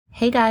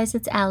Hey guys,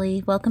 it's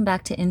Allie. Welcome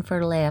back to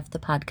Infertile AF, the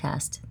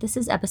podcast. This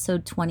is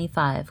episode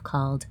 25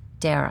 called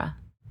Dara.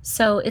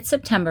 So it's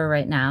September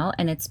right now,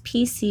 and it's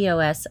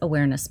PCOS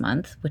Awareness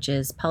Month, which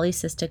is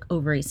Polycystic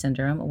Ovary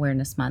Syndrome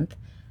Awareness Month.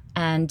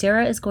 And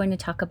Dara is going to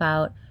talk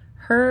about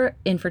her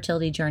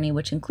infertility journey,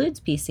 which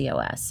includes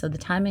PCOS. So the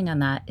timing on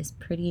that is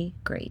pretty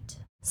great.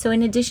 So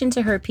in addition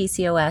to her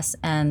PCOS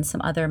and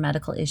some other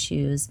medical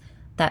issues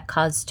that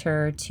caused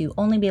her to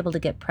only be able to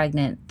get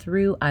pregnant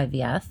through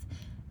IVF,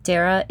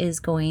 Dara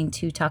is going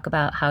to talk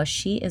about how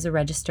she is a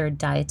registered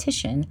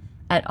dietitian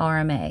at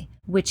RMA,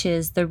 which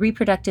is the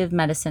Reproductive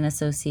Medicine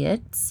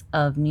Associates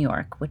of New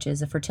York, which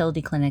is a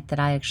fertility clinic that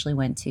I actually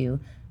went to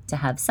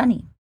have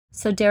Sunny.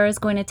 So Dara is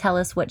going to tell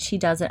us what she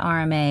does at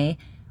RMA,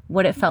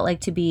 what it felt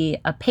like to be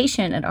a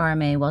patient at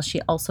RMA while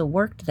she also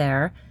worked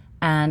there,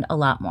 and a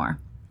lot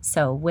more.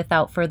 So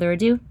without further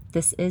ado,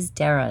 this is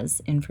Dara's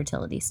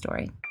infertility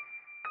story.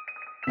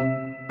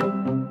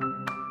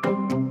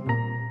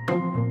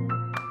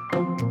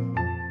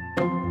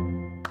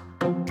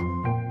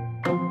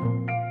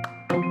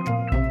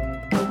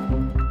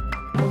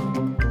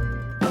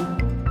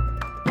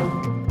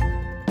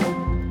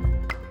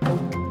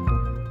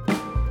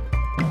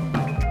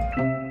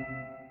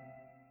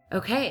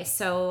 Okay,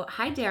 so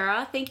hi,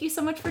 Dara. Thank you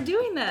so much for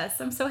doing this.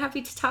 I'm so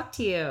happy to talk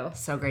to you.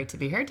 So great to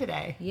be here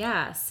today.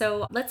 Yeah,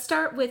 so let's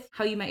start with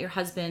how you met your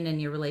husband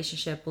and your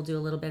relationship. We'll do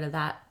a little bit of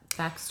that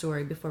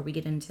backstory before we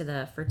get into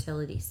the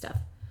fertility stuff.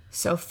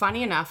 So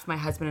funny enough, my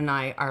husband and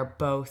I are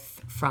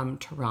both from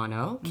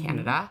Toronto,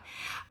 Canada,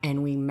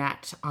 and we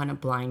met on a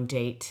blind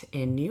date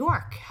in New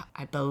York.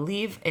 I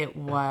believe it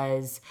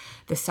was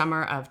the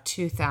summer of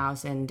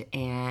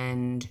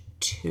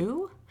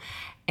 2002.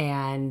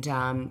 And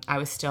I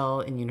was still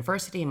in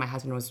university and my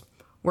husband was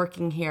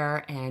working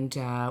here, and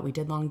we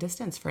did long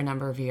distance for a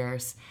number of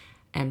years.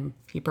 And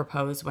he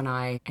proposed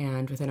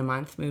and within a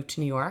month moved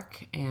to New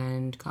York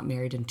and got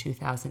married in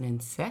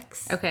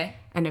 2006. Okay.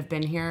 And have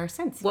been here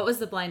since. What was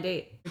the blind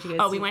date?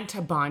 We went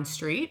to Bond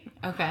Street.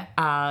 Okay.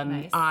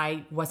 Nice.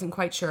 I wasn't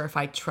quite sure if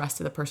I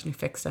trusted the person who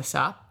fixed us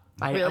up.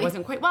 Really? I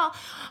wasn't quite,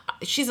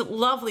 she's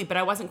lovely, but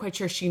I wasn't quite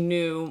sure she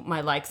knew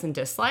my likes and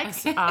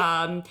dislikes.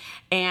 Okay.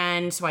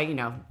 And so I,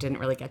 didn't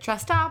really get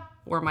dressed up,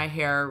 wore my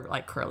hair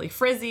like curly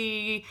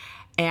frizzy.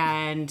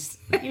 And,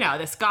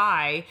 this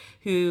guy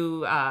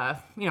who, I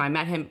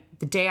met him,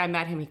 the day I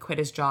met him, he quit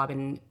his job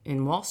on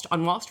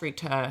Wall Street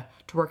to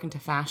work into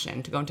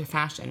fashion, to go into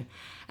fashion.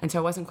 And so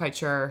I wasn't quite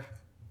sure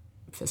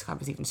if this guy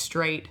was even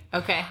straight.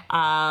 Okay.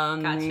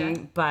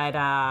 Gotcha. But,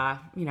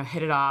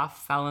 hit it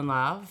off, fell in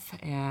love,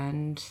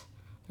 and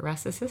the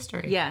rest is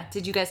history. Yeah.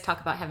 Did you guys talk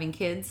about having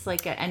kids,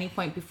 like, at any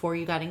point before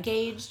you got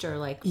engaged, or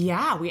like?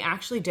 Yeah, we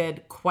actually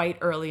did quite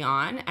early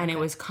on, and It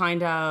was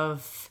kind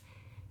of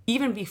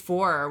even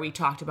before we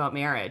talked about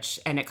marriage,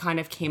 and it kind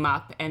of came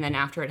up, and then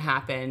after it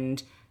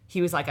happened,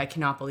 he was like, I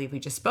cannot believe we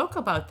just spoke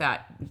about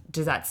that.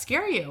 Does that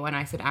scare you? And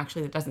I said,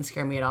 actually, that doesn't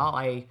scare me at all.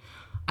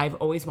 I've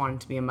always wanted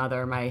to be a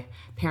mother. My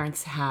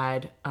parents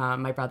had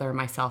my brother and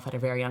myself at a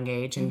very young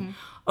age, and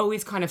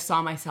always kind of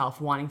saw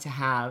myself wanting to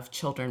have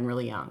children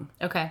really young.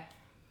 Okay.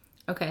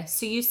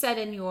 So you said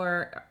in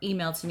your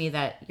email to me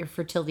that your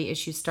fertility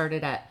issues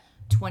started at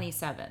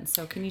 27.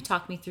 So can you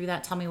talk me through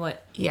that? Tell me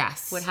what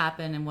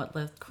happened and what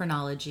the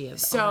chronology of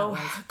all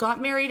that was.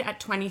 Got married at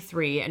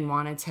 23 and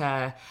wanted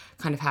to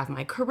kind of have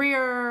my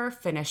career,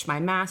 finish my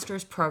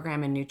master's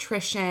program in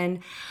nutrition.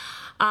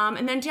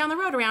 And then down the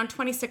road, around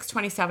 26,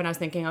 27, I was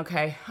thinking,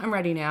 okay, I'm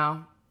ready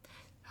now.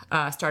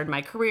 Started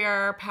my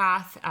career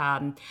path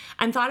and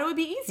thought it would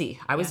be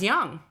easy. I was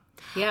young.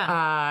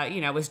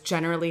 Yeah. Was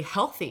generally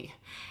healthy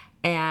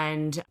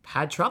and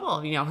had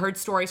trouble. Heard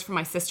stories from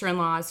my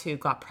sister-in-laws who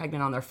got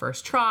pregnant on their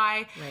first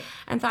try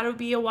and thought it would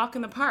be a walk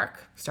in the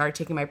park. Started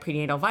taking my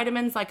prenatal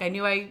vitamins like I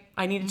knew I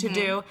needed to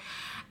do.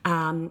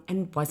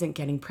 And wasn't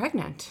getting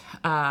pregnant.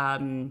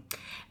 And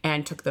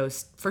took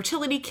those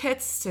fertility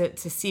kits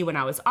to see when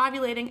I was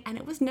ovulating, and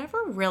it was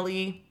never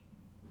really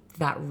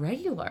that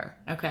regular.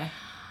 Okay.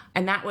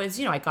 And that was,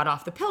 I got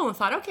off the pill and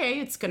thought, okay,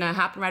 it's going to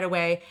happen right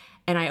away.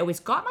 And I always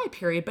got my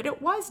period, but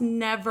it was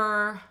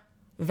never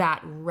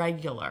that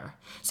regular.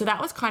 So that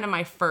was kind of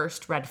my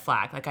first red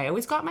flag. Like, I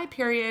always got my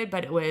period,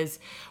 but it was,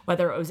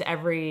 whether it was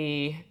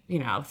every,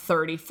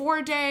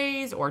 34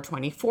 days or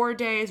 24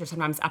 days or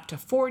sometimes up to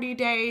 40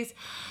 days.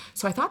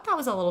 So I thought that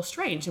was a little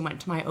strange and went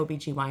to my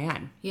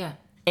OBGYN. Yeah.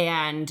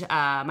 And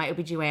my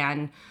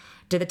OBGYN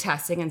did the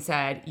testing and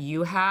said,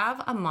 you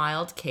have a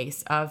mild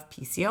case of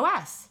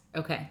PCOS.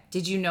 Okay.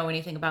 Did you know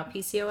anything about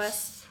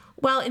PCOS?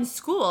 Well, in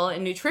school,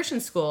 in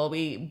nutrition school,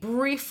 we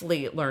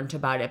briefly learned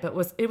about it, but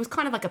it was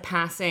kind of like a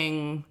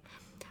passing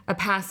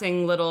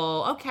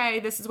little, okay,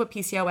 this is what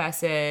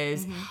PCOS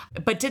is,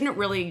 but didn't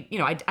really,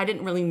 I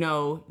didn't really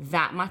know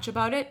that much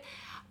about it.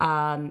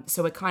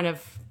 So it kind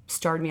of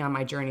started me on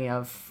my journey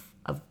of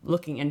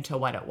looking into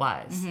what it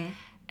was.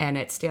 and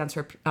it stands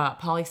for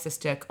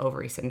polycystic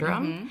ovary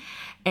syndrome.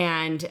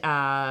 And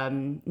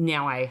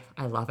now I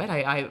love it.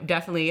 I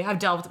definitely have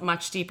delved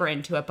much deeper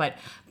into it. But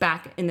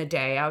back in the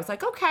day, I was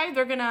like, okay,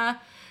 they're going to,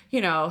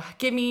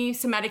 give me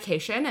some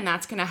medication, and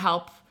that's going to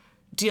help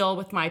deal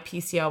with my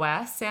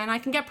PCOS, and I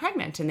can get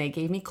pregnant. And they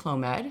gave me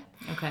Clomid,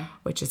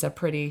 which is a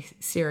pretty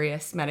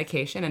serious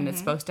medication, and it's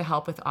supposed to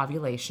help with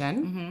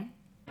ovulation.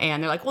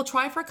 And they're like, we'll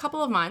try for a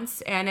couple of months,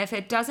 and if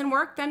it doesn't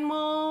work, then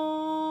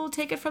we'll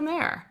take it from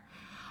there.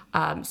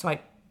 So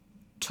I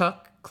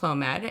took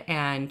Clomid,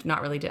 and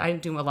I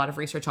didn't do a lot of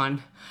research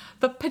on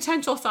the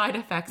potential side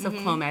effects of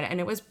Clomid,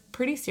 and it was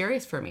pretty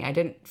serious for me. I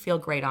didn't feel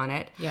great on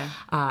it.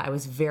 I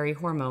was very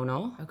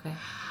hormonal.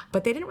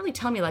 But they didn't really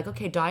tell me, like,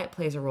 okay, diet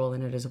plays a role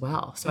in it as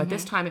well. So at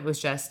this time, it was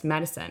just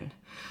medicine.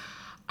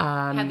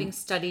 Having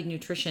studied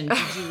nutrition,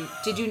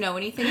 did you know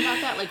anything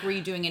about that? Like, were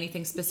you doing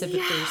anything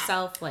specific for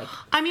yourself? Like,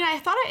 I mean, I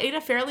thought I ate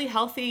a fairly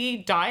healthy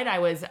diet. I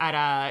was at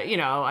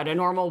a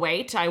normal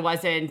weight. I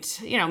wasn't,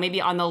 maybe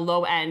on the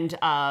low end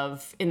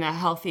in the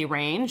healthy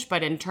range,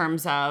 but in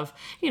terms of,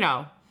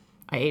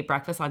 I ate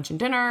breakfast, lunch, and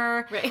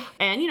dinner. Right.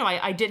 And,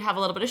 I did have a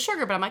little bit of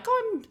sugar, but I'm like,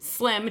 oh, I'm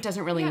slim. It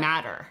doesn't really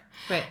matter.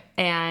 Right.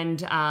 And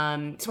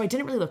so I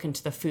didn't really look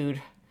into the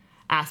food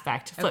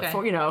aspect.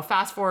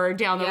 Fast forward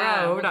down the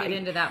road. We'll get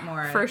into that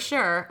more. For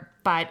sure.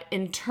 But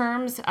in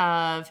terms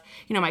of,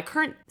 my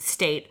current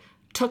state,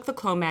 took the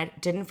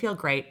Clomid, didn't feel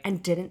great,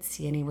 and didn't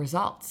see any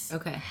results.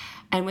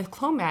 And with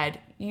Clomid,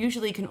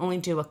 usually you can only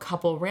do a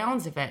couple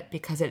rounds of it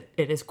because it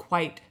is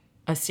quite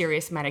a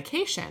serious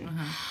medication.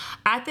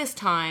 At this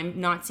time,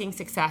 not seeing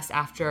success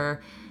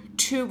after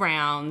 2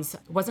 rounds,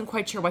 wasn't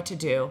quite sure what to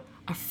do.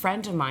 A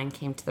friend of mine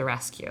came to the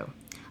rescue.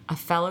 A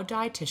fellow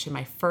dietitian,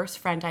 my first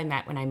friend I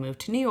met when I moved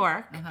to New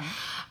York,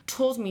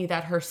 told me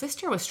that her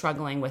sister was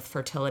struggling with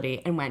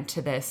fertility and went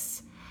to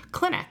this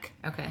clinic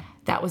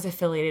that was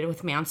affiliated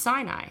with Mount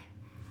Sinai.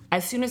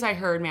 As soon as I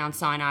heard Mount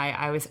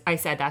Sinai, I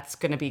said, that's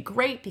going to be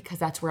great because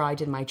that's where I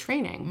did my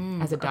training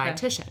as a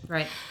dietitian.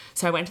 Right.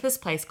 So I went to this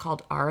place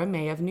called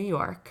RMA of New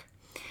York.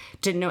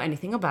 Didn't know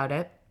anything about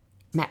it.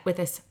 Met with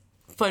this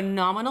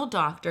phenomenal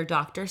doctor,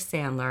 Dr.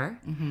 Sandler.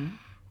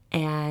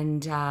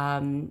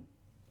 And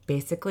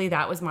basically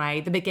that was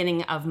the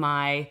beginning of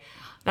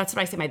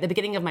the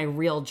beginning of my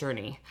real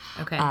journey.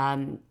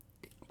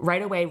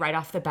 Right away, right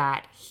off the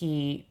bat,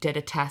 he did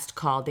a test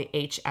called the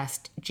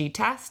HSG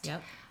test.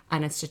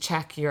 And it's to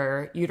check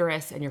your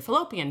uterus and your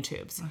fallopian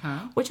tubes,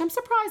 which I'm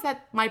surprised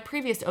that my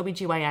previous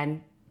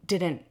OBGYN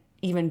didn't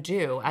even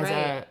do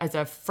as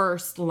a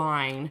first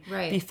line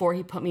before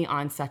he put me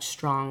on such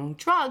strong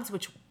drugs,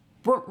 which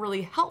weren't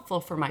really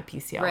helpful for my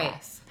PCOS.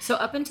 Right. So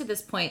up until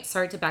this point,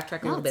 sorry to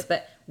backtrack a little bit,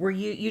 but were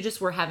you just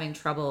were having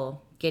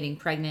trouble getting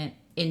pregnant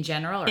in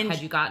general, or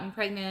had you gotten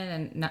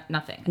pregnant and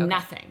nothing?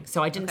 Nothing.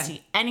 So I didn't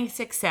see any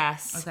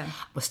success.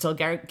 Was still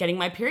getting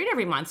my period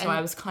every month, so I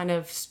was kind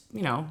of,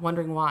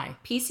 wondering why.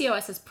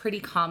 PCOS is pretty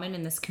common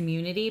in this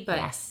community, but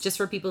just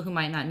for people who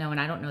might not know, and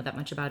I don't know that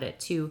much about it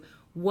too,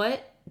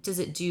 what does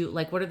it do?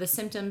 Like, what are the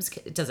symptoms?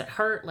 Does it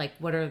hurt? Like,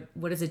 what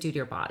does it do to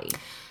your body?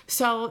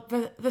 So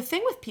the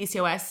thing with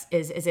PCOS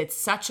is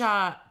it's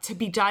to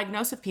be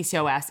diagnosed with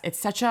PCOS, it's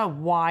such a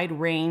wide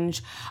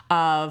range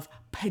of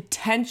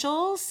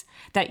potentials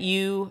that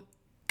you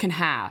can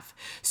have.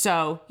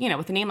 So,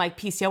 with a name like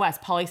PCOS,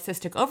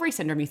 polycystic ovary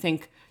syndrome, you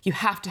think you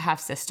have to have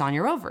cysts on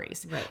your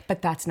ovaries.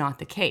 But that's not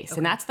the case.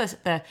 And that's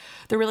the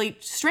really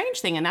strange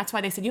thing. And that's why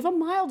they said you have a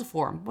mild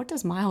form. What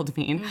does mild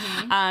mean?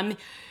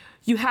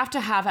 You have to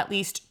have at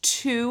least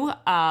 2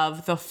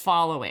 of the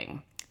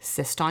following: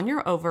 cyst on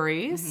your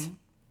ovaries,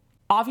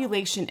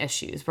 ovulation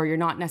issues where you're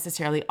not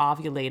necessarily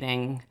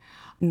ovulating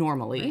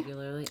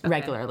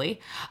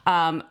regularly.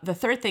 The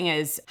third thing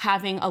is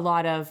having a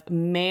lot of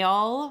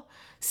male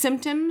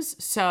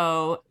symptoms.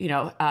 So,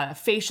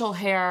 facial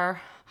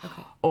hair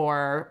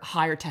or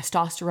higher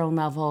testosterone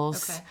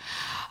levels.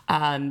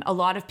 A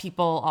lot of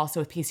people also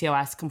with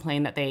PCOS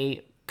complain that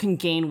they can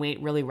gain weight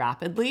really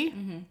rapidly.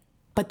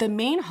 But the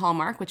main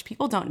hallmark, which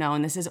people don't know,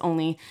 and this is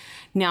only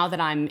now that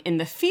I'm in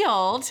the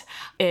field,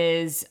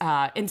 is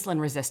insulin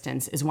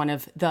resistance is one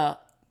of the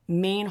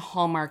main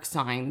hallmark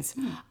signs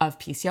of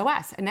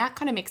PCOS. And that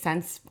kind of makes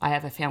sense. I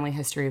have a family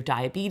history of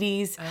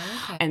diabetes.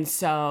 And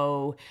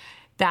so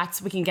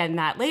we can get in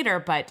that later,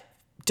 but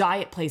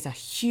diet plays a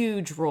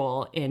huge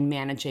role in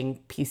managing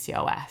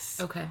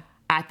PCOS.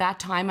 At that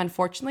time,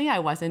 unfortunately, I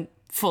wasn't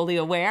fully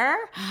aware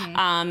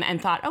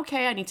and thought,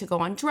 okay, I need to go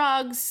on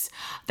drugs.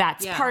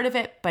 That's part of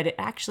it. But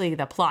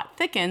the plot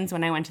thickens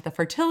when I went to the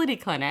fertility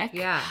clinic.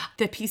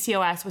 The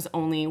PCOS was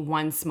only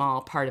one small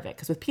part of it.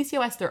 Because with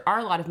PCOS, there are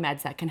a lot of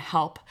meds that can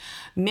help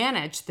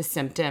manage the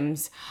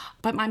symptoms.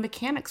 But my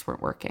mechanics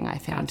weren't working, I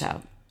found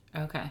out.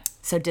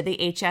 So did the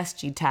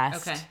HSG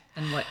test.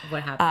 And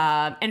what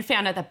happened? And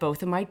found out that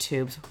both of my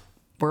tubes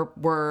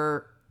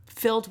were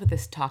filled with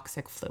this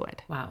toxic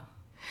fluid. Wow.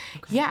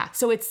 Yeah.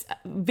 So it's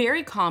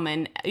very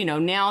common,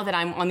 now that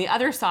I'm on the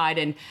other side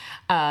and,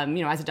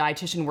 as a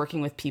dietitian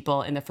working with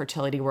people in the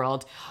fertility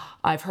world,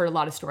 I've heard a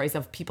lot of stories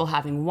of people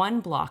having one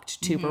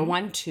blocked tube or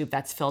one tube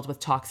that's filled with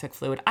toxic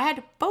fluid. I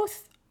had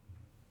both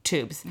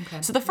tubes.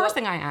 Okay. So the first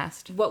thing I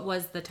asked, what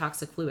was the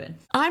toxic fluid?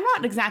 I'm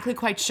not exactly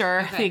quite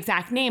sure the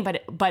exact name,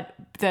 but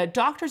the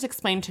doctors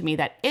explained to me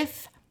that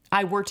if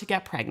I were to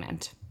get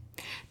pregnant,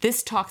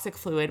 this toxic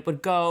fluid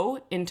would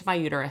go into my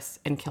uterus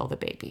and kill the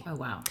baby. Oh,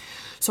 wow.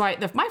 So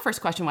my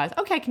first question was,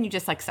 okay, can you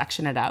just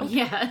section it out?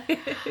 Yeah.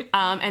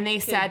 And they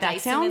said,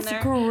 that sounds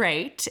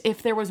great.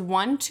 If there was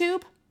one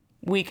tube,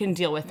 we can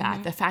deal with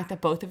that. The fact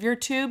that both of your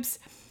tubes,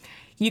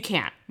 you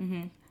can't.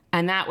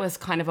 And that was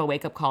kind of a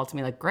wake-up call to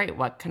me, great,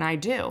 what can I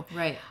do?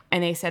 Right.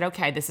 And they said,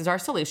 okay, this is our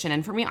solution.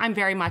 And for me, I'm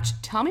very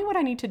much, tell me what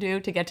I need to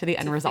do to get to the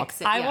end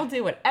result. I will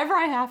do whatever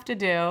I have to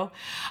do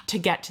to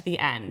get to the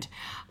end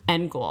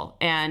goal.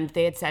 And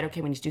they had said,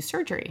 okay, we need to do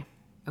surgery.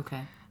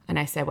 Okay. And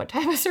I said, what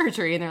type of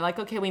surgery? And they're like,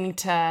 okay, we need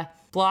to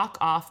block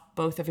off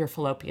both of your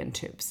fallopian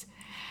tubes.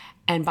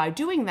 And by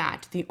doing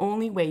that, the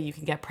only way you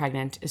can get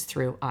pregnant is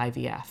through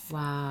IVF.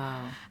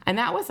 Wow. And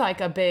that was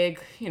a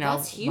big,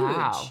 that's huge.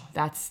 Wow,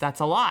 that's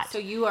a lot. So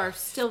you are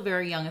still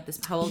very young at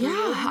this. How old are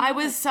you? I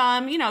was,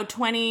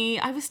 20,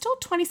 I was still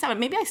 27.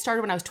 Maybe I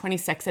started when I was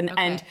 26.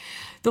 And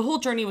the whole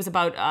journey was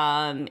about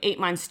 8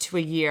 months to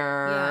a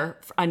year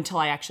until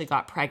I actually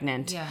got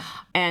pregnant. Yeah.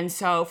 And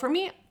so for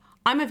me,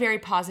 I'm a very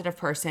positive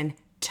person.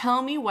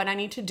 Tell me what I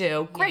need to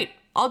do. Great.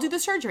 I'll do the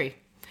surgery.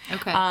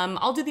 Okay.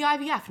 I'll do the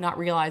IVF, not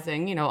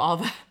realizing,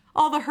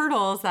 all the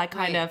hurdles that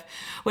kind of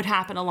would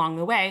happen along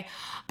the way.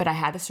 But I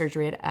had the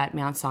surgery at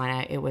Mount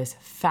Sinai. It was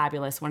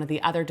fabulous. One of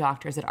the other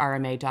doctors at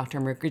RMA,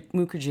 Dr.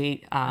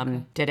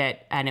 Mukherjee, did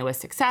it, and it was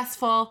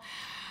successful.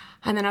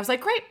 And then I was like,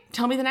 great,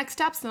 tell me the next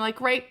steps. And they're like,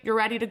 great, you're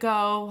ready to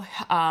go.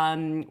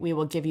 We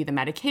will give you the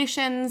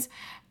medications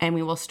and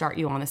we will start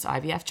you on this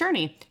IVF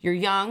journey. You're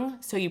young,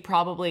 so you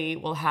probably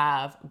will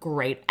have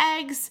great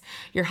eggs.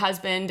 Your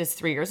husband is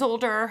 3 years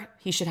older.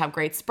 He should have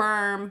great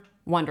sperm.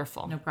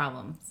 Wonderful. No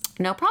problems.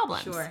 No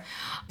problems. Sure.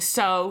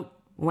 So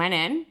went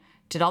in,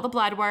 did all the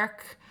blood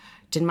work,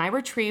 did my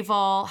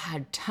retrieval,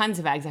 had tons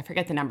of eggs. I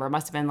forget the number. It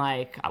must have been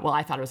I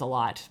thought it was a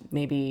lot,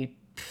 maybe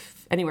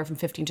anywhere from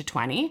 15 to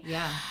 20.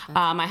 Yeah.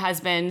 My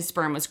husband's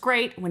sperm was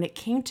great. When it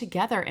came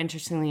together,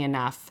 interestingly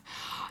enough,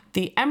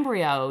 the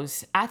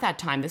embryos at that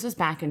time, this was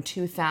back in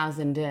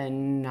 2000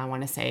 and I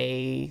want to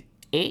say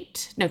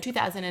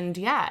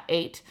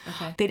 2008.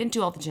 Okay. They didn't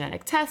do all the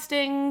genetic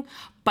testing,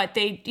 but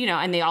they,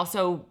 and they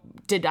also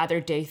did either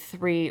day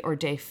 3 or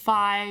day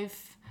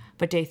 5.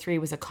 But day 3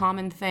 was a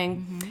common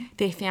thing.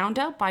 They found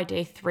out by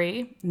day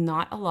 3,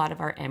 not a lot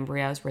of our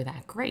embryos were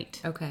that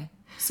great. Okay.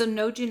 So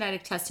no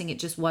genetic testing, it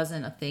just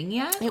wasn't a thing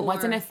yet? It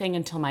wasn't a thing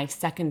until my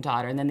second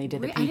daughter, and then they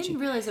did the PG. I didn't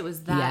realize it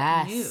was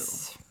that new.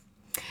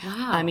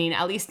 Wow. I mean,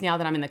 at least now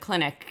that I'm in the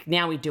clinic,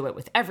 now we do it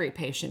with every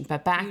patient.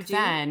 But back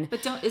then...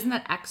 But isn't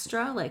that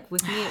extra?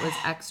 With me, it was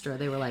extra.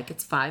 They were like,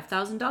 it's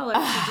 $5,000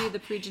 to do the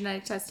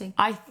pre-genetic testing.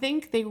 I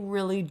think they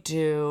really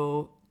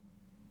do...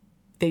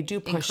 They do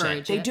push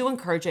it. They do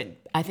encourage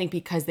it, I think,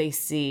 because they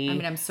see... I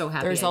mean, I'm so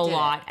happy there's a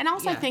lot. And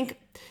also, I think,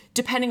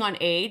 depending on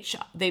age,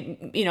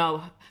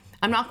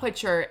 I'm not quite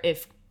sure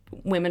if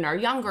women are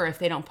younger, if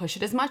they don't push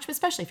it as much,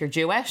 especially if you're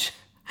Jewish.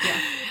 Yeah.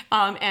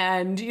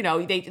 And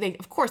they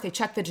of course they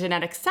check the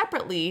genetics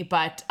separately,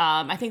 but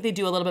I think they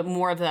do a little bit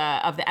more of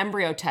the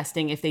embryo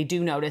testing if they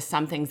do notice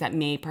some things that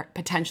may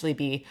potentially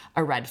be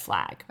a red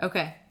flag.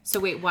 Okay. So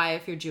wait, why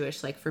if you're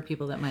Jewish, for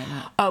people that might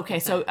not? Okay,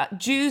 so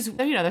Jews,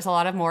 there's a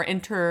lot of more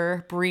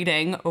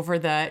interbreeding over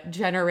the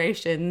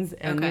generations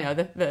and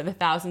the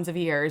thousands of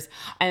years,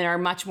 and are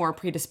much more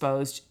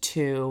predisposed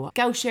to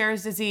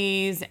Gaucher's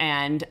disease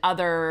and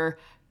other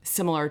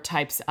similar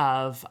types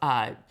of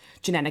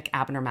genetic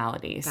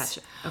abnormalities.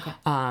 Gotcha. Okay.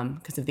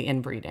 Because of the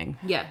inbreeding.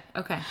 Yeah.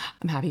 Okay.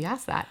 I'm happy you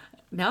asked that.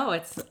 No,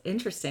 it's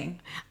interesting.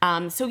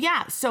 So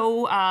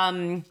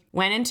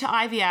went into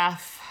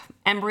IVF.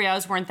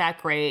 Embryos weren't that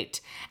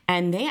great,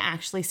 and they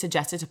actually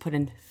suggested to put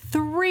in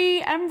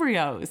 3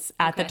 embryos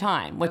at the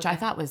time, which I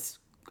thought was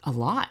a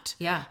lot.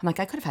 Yeah. I'm like,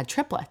 I could have had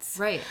triplets.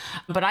 Right.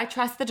 But I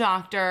trust the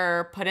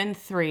doctor, put in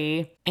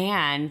 3,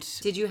 and...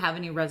 Did you have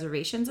any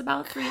reservations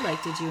about 3?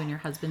 Did you and your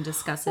husband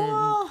discuss it?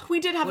 Well,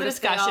 we did have a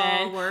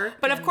discussion.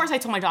 But of course I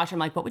told my doctor, I'm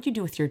like, what would you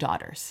do with your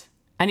daughters?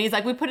 And he's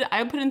like,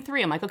 I put in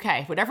 3. I'm like,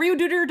 okay, whatever you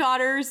do to your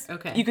daughters,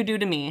 you could do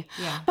to me.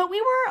 Yeah. But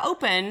we were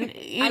open,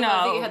 I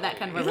love that you had that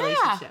kind of a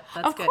relationship.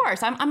 That's of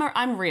course.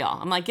 I'm real.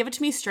 I'm like, give it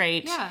to me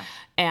straight. Yeah.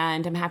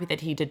 And I'm happy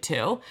that he did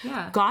too.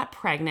 Yeah. Got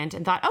pregnant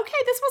and thought, okay,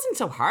 this wasn't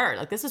so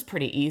hard. This was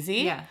pretty easy.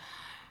 Yeah.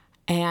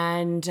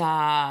 And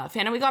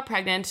we got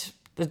pregnant.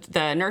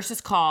 The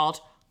nurses called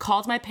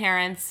my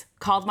parents,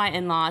 called my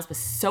in-laws, was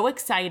so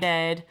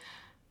excited.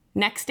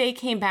 Next day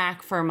came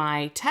back for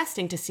my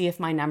testing to see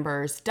if my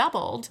numbers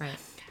doubled. Right.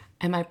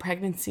 And my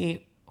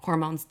pregnancy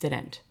hormones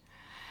didn't.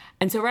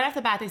 And so right off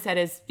the bat, they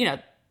said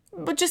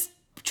but just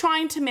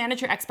trying to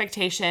manage your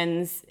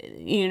expectations,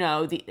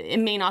 it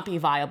may not be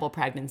viable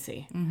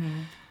pregnancy.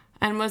 Mm-hmm.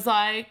 And was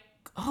like,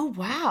 oh,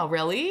 wow,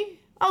 really?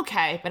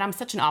 Okay, but I'm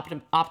such an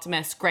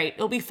optimist. Great,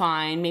 it'll be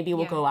fine. Maybe it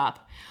will go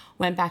up.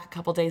 Went back a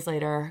couple days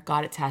later,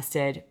 got it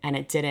tested, and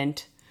it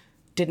didn't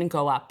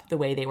go up the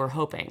way they were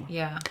hoping.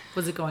 Yeah.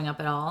 Was it going up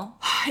at all?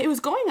 It was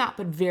going up,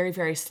 but very,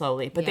 very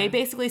slowly. But they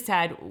basically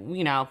said,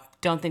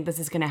 don't think this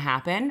is going to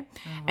happen. Oh,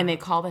 wow. And they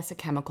call this a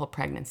chemical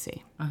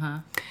pregnancy. Uh-huh.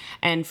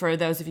 And for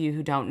those of you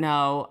who don't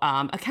know,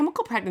 a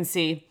chemical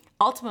pregnancy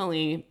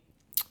ultimately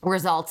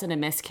results in a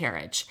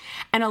miscarriage.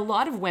 And a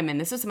lot of women,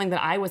 this is something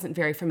that I wasn't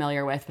very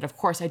familiar with, but of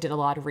course I did a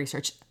lot of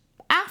research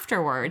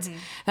afterwards,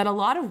 that a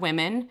lot of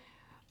women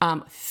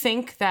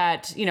think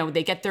that,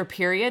 they get their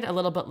period a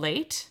little bit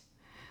late.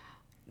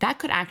 That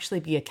could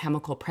actually be a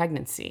chemical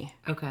pregnancy.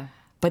 Okay.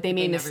 But they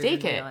may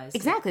mistake it.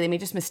 Exactly. They may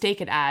just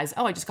mistake it as,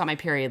 I just got my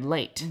period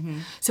late.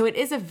 So it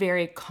is a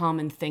very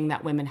common thing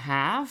that women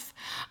have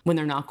when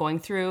they're not going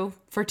through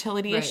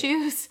fertility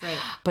issues. Right.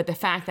 But the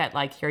fact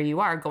that here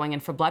you are going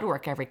in for blood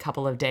work every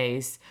couple of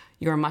days,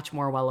 you're much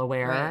more well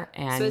aware.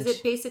 Right. And so is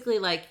it basically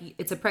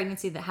it's a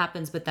pregnancy that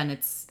happens, but then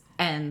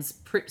ends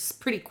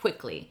pretty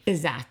quickly?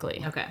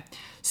 Exactly. Okay.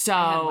 So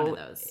I had one of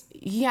those.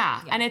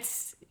 Yeah. And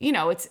it's,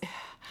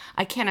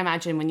 I can't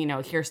imagine when,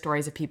 hear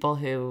stories of people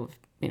who,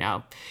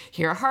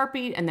 hear a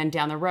heartbeat and then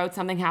down the road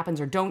something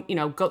happens, or don't,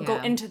 go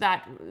into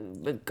that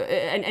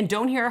and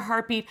don't hear a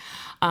heartbeat.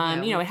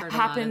 It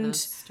happened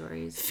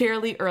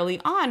fairly early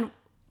on,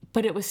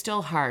 but it was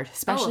still hard,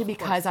 especially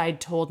because I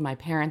told my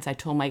parents, I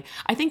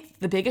think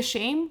the biggest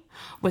shame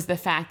was the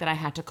fact that I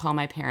had to call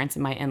my parents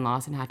and my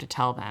in-laws and have to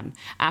tell them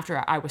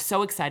after I was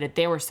so excited,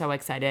 they were so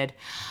excited,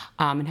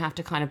 and have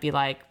to kind of be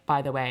like,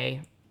 by the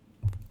way,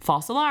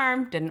 false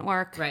alarm, didn't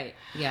work. Right.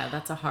 Yeah,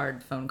 that's a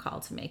hard phone call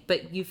to make.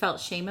 But you felt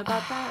shame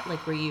about that?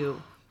 Were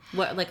you,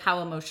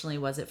 how emotionally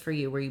was it for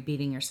you? Were you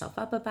beating yourself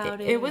up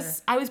about it?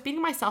 I was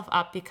beating myself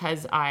up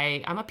because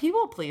I'm a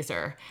people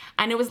pleaser.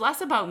 And it was less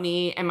about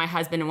me and my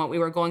husband and what we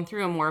were going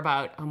through and more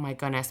about, oh my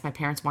goodness, my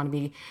parents want to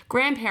be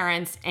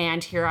grandparents.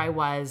 And here I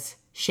was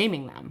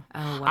shaming them.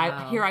 Oh,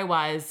 wow. Here I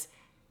was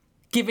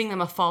giving them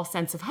a false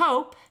sense of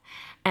hope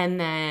and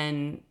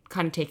then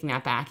kind of taking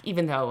that back,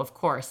 even though, of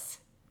course,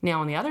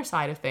 now, on the other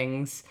side of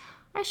things,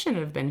 I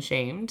shouldn't have been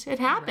shamed. It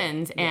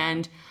happens. Right. Yeah.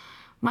 And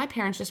my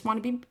parents just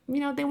want to be,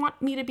 they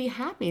want me to be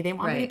happy. They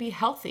want me to be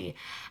healthy.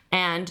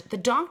 And the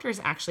doctors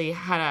actually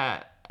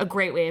had a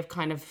great way of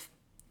kind of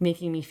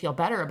making me feel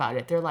better about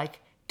it. They're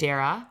like,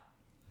 Dara,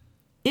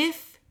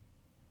 if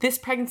this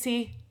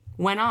pregnancy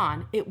went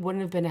on, it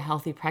wouldn't have been a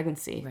healthy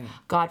pregnancy. Right.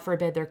 God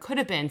forbid there could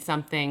have been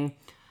something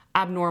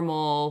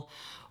abnormal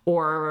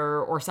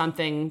or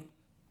something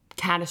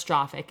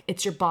catastrophic.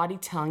 It's your body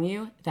telling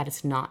you that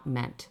it's not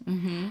meant.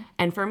 Mm-hmm.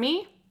 And for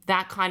me,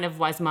 that kind of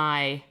was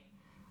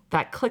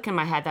that click in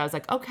my head that I was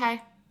like,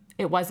 okay,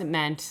 it wasn't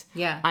meant.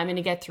 Yeah. I'm going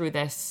to get through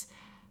this.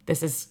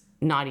 This is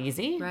not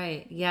easy.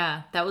 Right.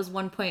 Yeah. That was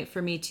one point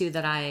for me too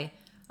that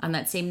on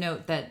that same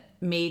note that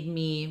made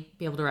me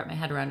be able to wrap my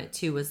head around it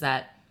too, was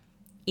that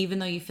even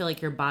though you feel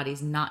like your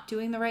body's not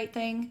doing the right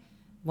thing,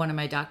 one of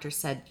my doctors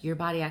said, your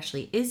body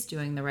actually is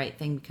doing the right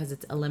thing because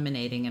it's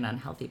eliminating an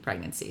unhealthy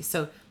pregnancy.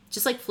 So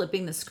just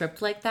flipping the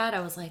script like that, I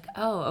was like,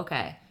 oh,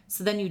 okay.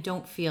 So then you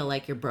don't feel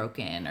like you're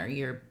broken or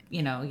you're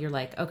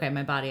like, okay,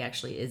 my body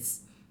actually is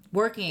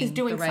working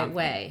the right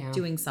way,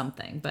 doing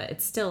something, but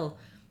it's still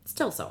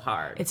so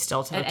hard. It's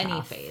still so at tough.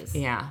 Any phase.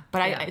 Yeah.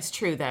 But it's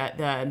true that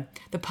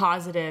the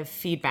positive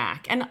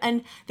feedback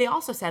and they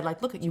also said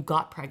look, you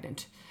got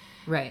pregnant.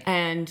 Right.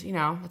 And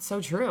it's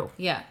so true.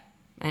 Yeah.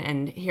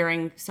 And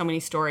hearing so many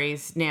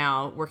stories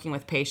now, working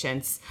with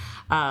patients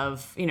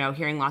of,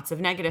 hearing lots of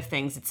negative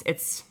things,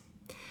 it's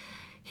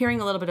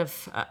hearing a little bit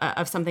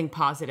of something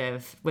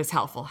positive was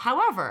helpful.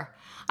 However,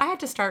 I had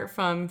to start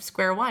from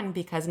square one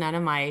because none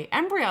of my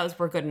embryos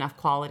were good enough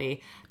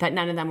quality that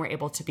none of them were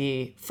able to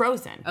be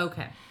frozen.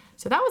 Okay.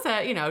 So that was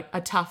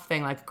a tough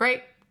thing.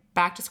 Great,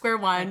 back to square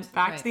one,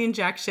 back to the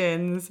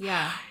injections.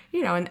 Yeah.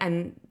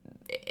 And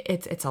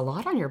it's a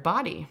lot on your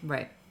body.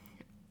 Right.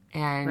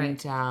 And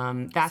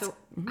that's... So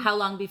how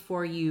long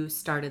before you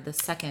started the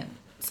second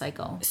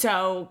cycle?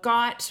 So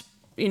got...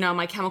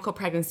 my chemical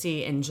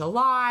pregnancy in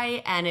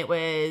July, and it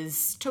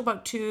took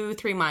about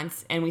 2-3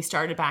 months, and we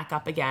started back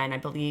up again, I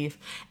believe,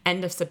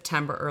 end of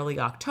September, early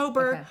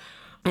October. Okay.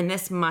 And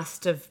this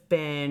must have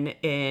been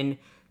in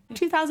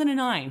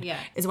 2009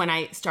 is when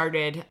I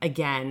started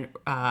again,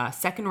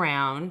 second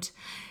round.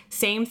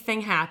 Same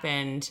thing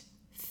happened.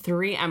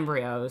 3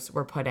 embryos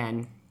were put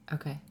in.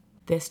 Okay.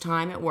 This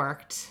time it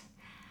worked,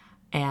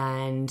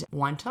 and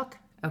 1 took.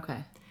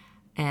 Okay.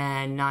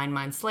 And 9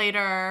 months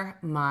later,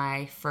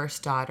 my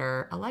first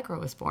daughter, Allegra,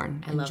 was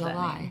born in July.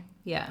 That name.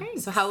 Yeah.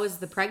 Thanks. So how was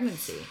the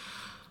pregnancy?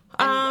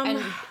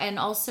 And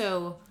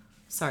also,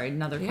 sorry,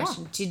 another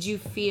question. Did you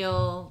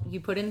feel, you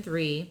put in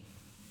 3,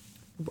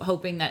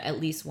 hoping that at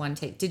least 1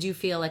 take, did you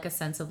feel a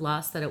sense of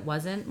loss that it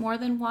wasn't more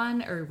than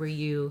 1? Or were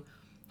you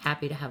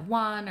happy to have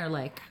 1? Or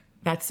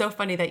That's so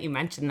funny that you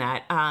mentioned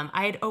that.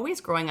 I had always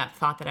growing up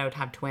thought that I would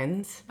have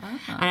twins.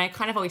 Uh-huh. And I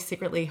kind of always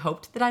secretly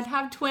hoped that I'd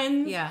have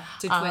twins. Yeah.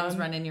 Do twins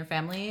run in your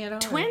family at all?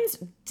 Twins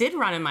did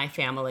run in my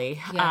family.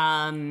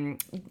 Yeah.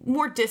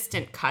 More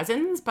distant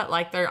cousins, but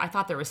like I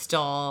thought there was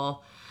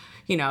still,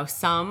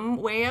 some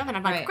way of, and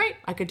I'm like, Right. great,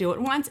 I could do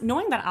it once.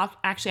 Knowing that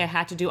I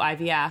had to do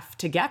IVF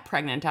to get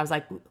pregnant, I was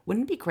like,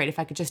 wouldn't it be great if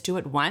I could just do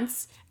it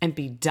once and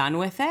be done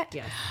with it?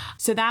 Yes.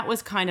 So that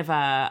was kind of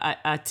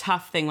a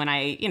tough thing when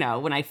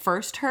I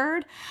first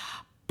heard,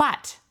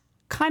 but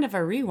kind of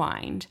a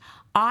rewind.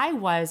 I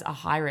was a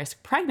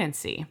high-risk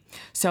pregnancy.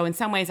 So in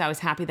some ways, I was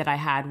happy that I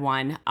had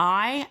one.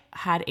 I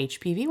had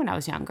HPV when I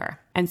was younger.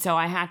 And so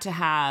I had to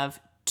have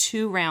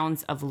 2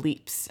 rounds of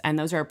LEEPs. And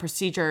those are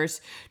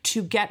procedures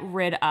to get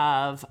rid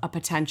of a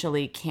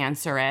potentially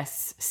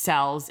cancerous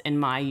cells in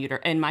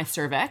my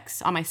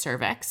cervix, on my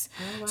cervix.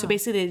 Oh, wow. So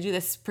basically they do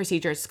this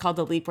procedure, it's called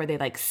the LEEP, where they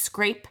like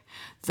scrape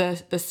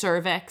the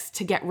cervix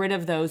to get rid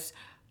of those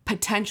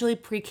potentially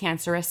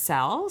precancerous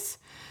cells.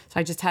 So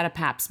I just had a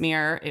pap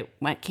smear.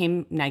 It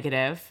came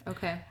negative.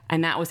 Okay.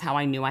 And that was how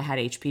I knew I had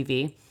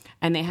HPV.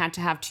 And they had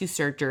to have 2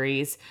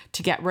 surgeries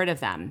to get rid of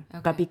them.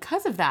 Okay. But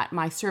because of that,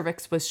 my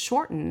cervix was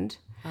shortened.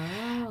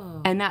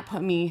 Oh. And that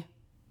put me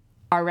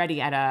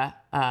already at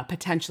a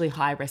potentially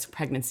high-risk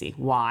pregnancy.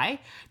 Why?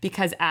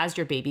 Because as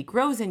your baby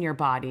grows in your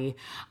body,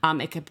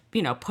 it could,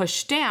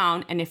 push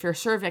down. And if your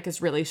cervix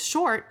is really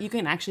short, you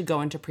can actually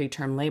go into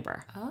preterm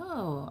labor.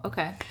 Oh,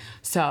 okay.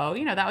 So,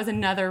 that was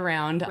another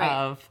round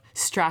of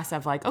stress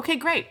of like, okay,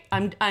 great.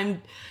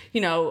 I'm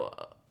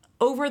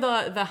over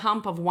the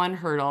hump of one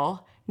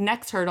hurdle.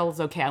 Next hurdle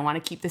is okay. I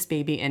want to keep this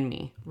baby in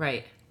me.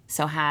 Right.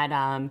 So had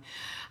an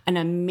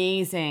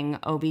amazing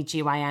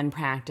OBGYN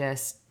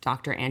practice,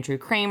 Dr. Andrew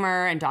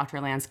Kramer and Dr.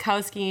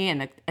 Lanskowski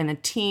and the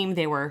team.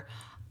 They were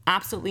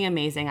absolutely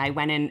amazing. I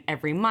went in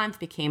every month,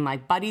 became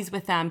like buddies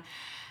with them.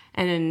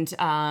 And,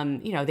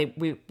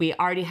 we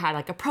already had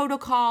like a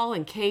protocol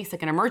in case,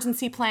 like an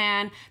emergency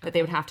plan, that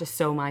they would have to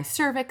sew my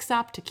cervix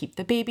up to keep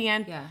the baby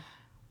in. Yeah.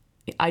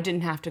 I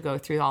didn't have to go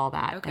through all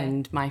that. Okay.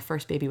 And my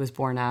first baby was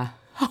born a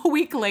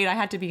week late. I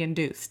had to be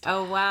induced.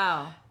 Oh,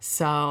 wow.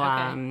 So,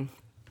 okay.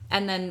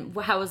 And then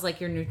how was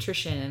like your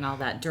nutrition and all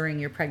that during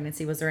your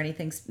pregnancy? Was there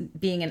anything,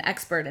 being an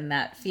expert in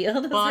that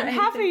field? Well, I'm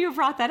happy you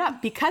brought that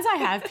up because I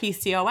have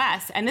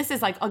PCOS. And this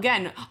is like,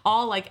 again,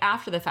 all like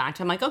after the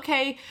fact. I'm like,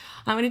 okay,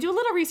 I'm going to do a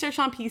little research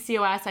on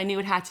PCOS. I knew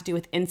it had to do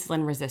with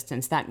insulin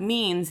resistance. That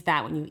means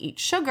that when you eat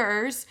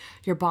sugars,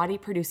 your body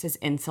produces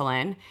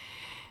insulin.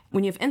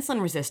 When you have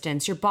insulin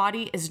resistance, your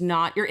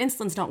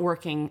insulin's not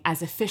working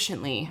as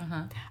efficiently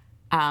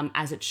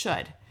as it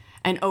should.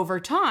 And over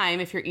time,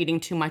 if you're eating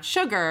too much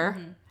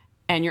sugar,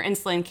 and your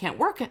insulin can't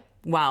work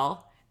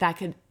well, that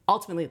could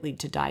ultimately lead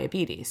to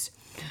diabetes.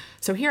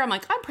 So here I'm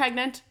like, I'm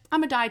pregnant.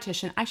 I'm a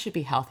dietitian. I should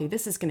be healthy.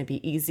 This is going to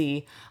be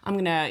easy. I'm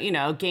going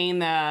to, gain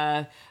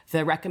the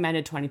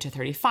recommended 20 to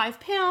 35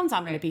 pounds.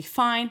 I'm going to be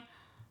fine.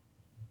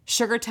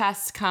 Sugar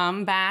tests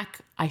come back.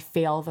 I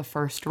fail the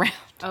first round.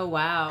 Oh,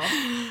 wow.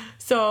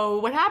 So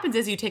what happens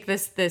is you take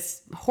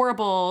this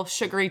horrible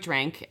sugary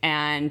drink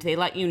and they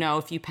let you know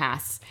if you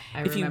pass.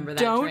 If remember you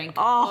that don't,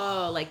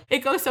 drink. It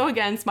goes so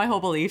against my whole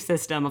belief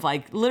system of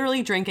like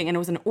literally drinking, and it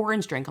was an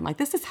orange drink. I'm like,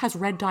 this has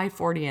red dye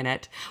 40 in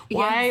it.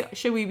 Why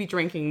should we be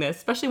drinking this,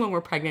 especially when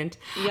we're pregnant?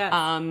 Yes.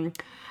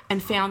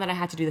 And found that I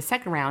had to do the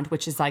second round,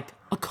 which is like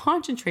a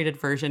concentrated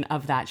version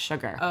of that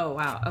sugar. Oh,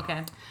 wow.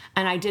 Okay.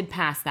 And I did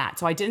pass that.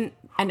 So I didn't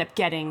end up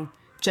getting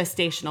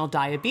gestational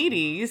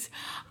diabetes,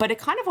 but it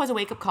kind of was a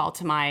wake-up call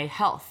to my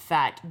health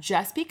that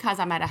just because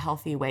I'm at a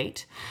healthy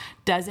weight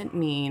doesn't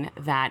mean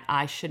that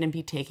I shouldn't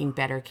be taking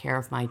better care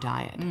of my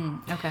diet.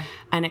 Okay.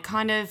 And it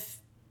kind of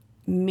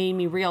made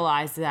me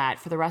realize that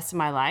for the rest of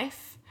my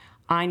life,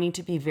 I need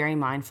to be very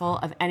mindful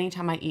of any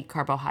time I eat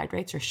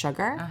carbohydrates or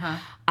sugar.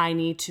 I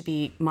need to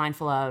be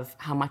mindful of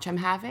how much I'm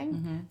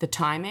having, the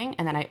timing,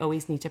 and then I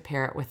always need to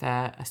pair it with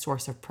a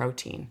source of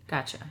protein.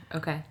 Gotcha.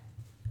 Okay.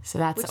 So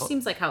that's which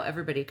seems like how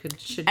everybody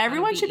should.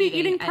 Everyone should be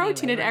eating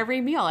protein anyway, at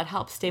every meal. It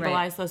helps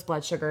stabilize those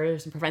blood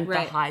sugars and prevent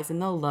the highs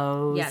and the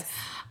lows. Yes.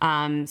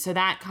 So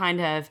that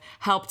kind of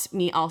helped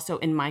me also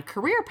in my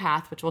career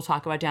path, which we'll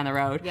talk about down the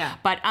road. Yeah.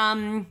 But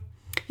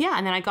yeah,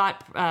 and then I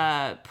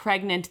got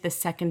pregnant the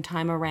second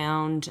time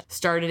around,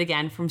 started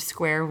again from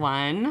square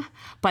one.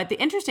 But the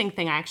interesting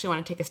thing, I actually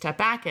want to take a step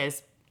back,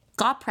 is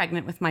got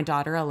pregnant with my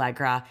daughter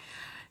Allegra.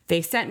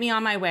 They sent me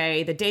on my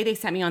way. The day they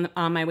sent me on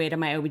my way to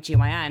my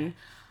OBGYN,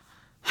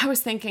 I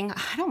was thinking,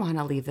 I don't want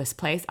to leave this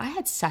place. I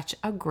had such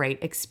a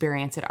great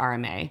experience at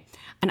RMA.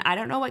 And I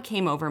don't know what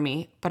came over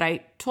me, but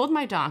I told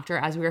my doctor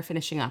as we were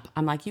finishing up,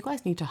 I'm like, you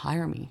guys need to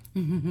hire me.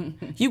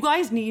 You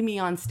guys need me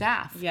on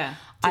staff. Yeah.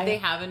 Did they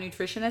have a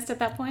nutritionist at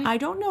that point? I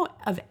don't know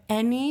of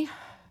any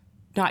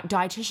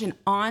dietitian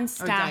on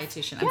staff.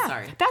 dietitian, I'm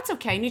sorry. That's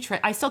okay.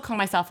 I still call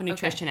myself a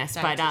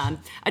nutritionist, but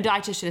a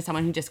dietitian is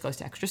someone who just goes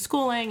to extra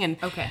schooling, and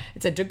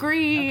it's a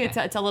degree.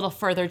 It's a little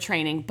further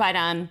training. But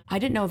I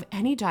didn't know of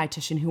any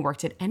dietitian who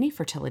worked at any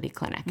fertility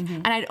clinic,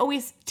 and I'd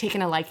always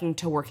taken a liking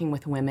to working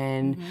with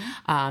women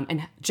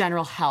and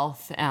general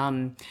health,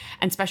 and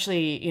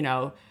especially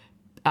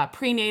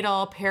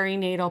prenatal,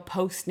 perinatal,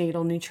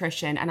 postnatal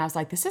nutrition. And I was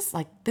like,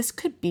 this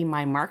could be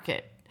my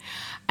market.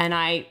 And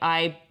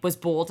I was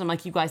bold. I'm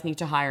like, you guys need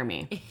to hire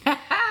me.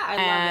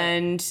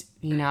 I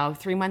love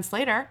it. 3 months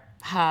later,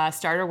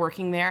 started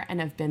working there and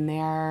have been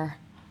there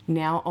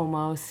now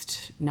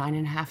almost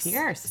 9.5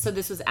 years. So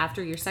this was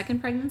after your second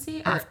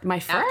pregnancy? Or my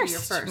first. After your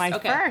first. My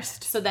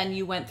first. So then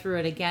you went through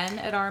it again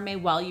at RMA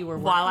while you were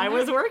working While I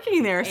was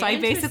working there. So I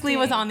basically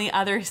was Interesting. on the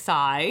other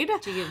side.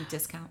 Did you give a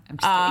discount? I'm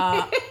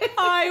just kidding.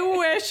 I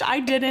wish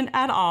I didn't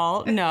at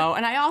all. No.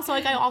 And I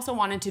also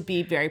wanted to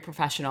be very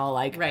professional.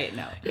 Right,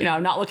 no.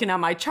 Not looking at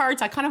my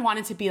charts. I kind of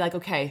wanted to be like,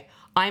 okay,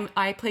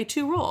 I play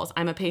two roles.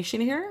 I'm a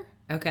patient here.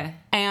 Okay.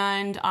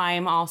 And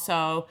I'm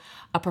also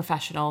a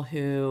professional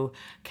who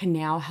can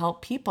now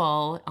help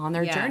people on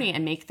their journey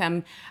and make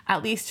them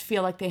at least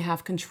feel like they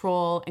have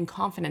control and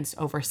confidence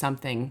over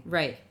something.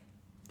 Right.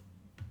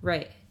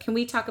 Can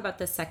we talk about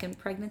the second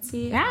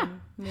pregnancy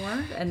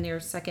more and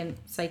your second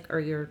cycle, or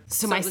your...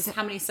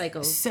 how many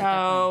cycles?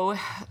 So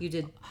you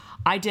did...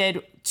 I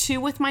did 2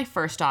 with my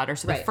first daughter.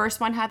 So the first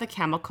one had the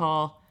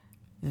chemical,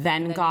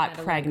 then got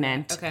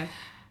pregnant. Okay.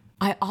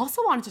 I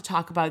also wanted to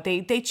talk about,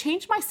 they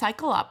changed my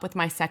cycle up with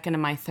my second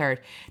and my third.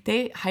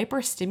 They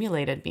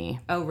hyperstimulated me.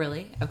 Oh,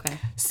 really? Okay.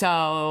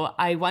 So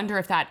I wonder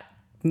if that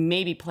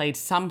maybe played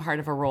some part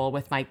of a role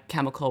with my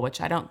chemical,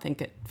 which I don't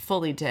think it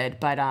fully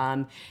did. But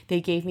they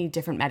gave me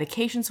different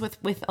medications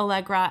with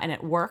Allegra, and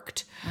it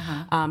worked.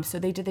 So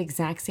they did the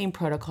exact same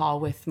protocol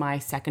with my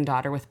second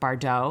daughter with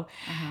Bardot.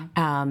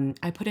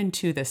 I put in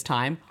 2 this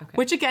time,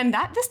 which again,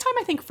 this time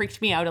I think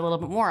freaked me out a little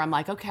bit more. I'm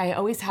like, okay, I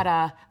always had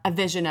a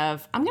vision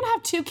of, I'm going to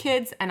have 2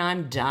 kids and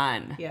I'm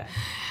done. Yeah.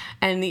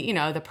 And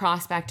the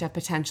prospect of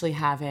potentially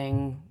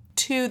having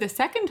 2 the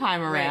second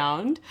time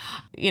around,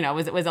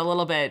 was a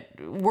little bit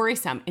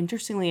worrisome.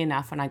 Interestingly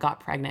enough, when I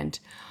got pregnant,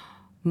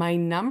 my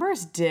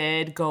numbers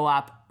did go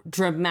up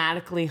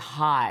dramatically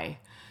high.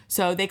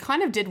 So they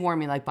kind of did warn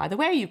me, like, by the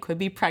way, you could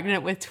be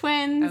pregnant with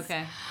twins.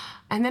 Okay.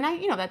 And then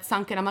that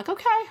sunk in. I'm like,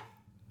 okay,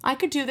 I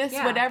could do this.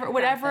 Yeah,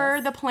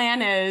 whatever the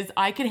plan is,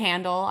 I could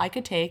handle, I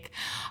could take.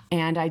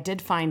 And I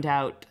did find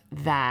out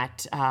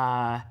that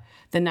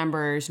the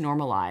numbers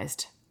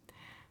normalized.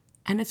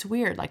 And it's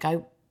weird. Like,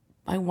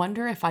 I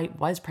wonder if I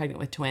was pregnant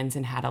with twins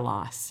and had a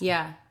loss.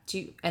 Yeah.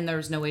 And there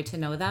was no way to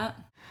know that?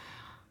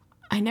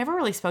 I never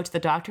really spoke to the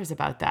doctors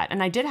about that.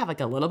 And I did have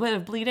a little bit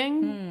of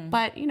bleeding,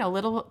 but a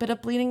little bit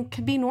of bleeding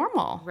could be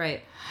normal.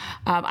 Right.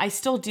 I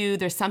still do.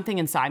 There's something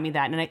inside me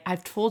that, and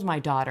I've told my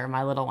daughter,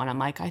 my little one, I'm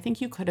like, I think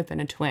you could have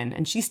been a twin.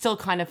 And she's still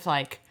kind of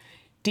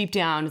deep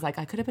down is like,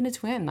 I could have been a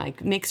twin.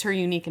 Makes her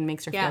unique and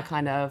makes her feel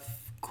kind of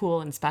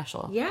cool and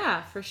special.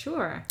 Yeah, for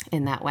sure.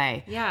 In that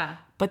way. Yeah.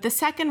 But the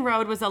second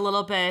road was a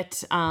little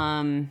bit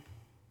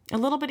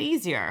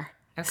easier.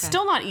 Okay.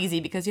 Still not easy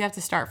because you have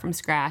to start from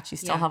scratch. You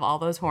still have all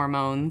those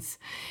hormones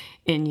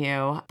in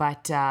you.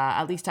 But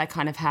at least I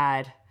kind of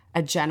had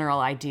a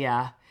general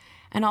idea.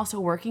 And also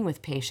working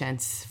with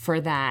patients for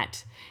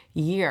that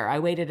year. I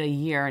waited a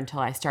year until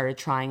I started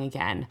trying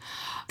again.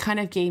 Kind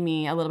of gave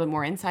me a little bit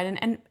more insight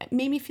and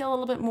made me feel a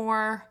little bit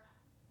more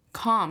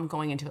calm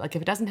going into it. Like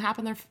if it doesn't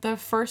happen the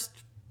first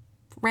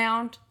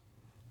round,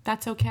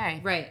 that's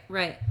okay.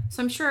 Right.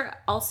 So I'm sure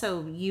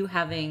also you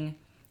having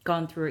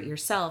gone through it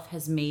yourself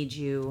has made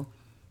you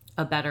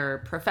a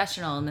better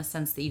professional in the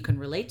sense that you can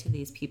relate to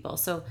these people.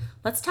 So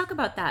let's talk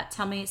about that.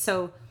 Tell me,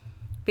 so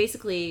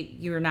basically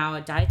you're now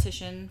a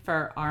dietitian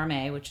for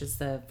RMA, which is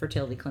the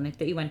fertility clinic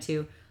that you went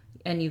to,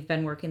 and you've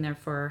been working there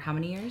for how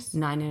many years?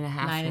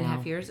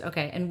 9.5 years.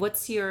 Okay. And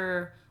what's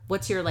your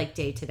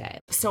day to day?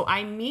 So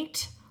I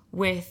meet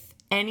with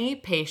any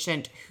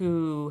patient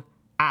who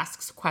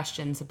asks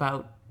questions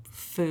about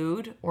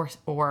food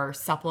or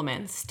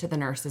supplements to the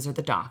nurses or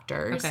the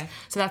doctors. Okay.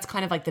 So that's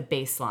kind of like the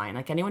baseline.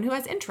 Like anyone who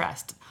has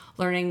interest,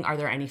 learning, are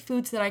there any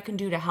foods that I can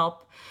do to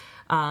help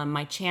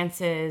my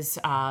chances?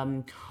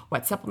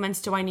 What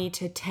supplements do I need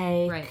to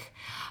take? Right.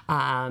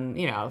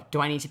 Do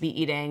I need to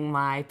be eating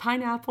my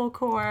pineapple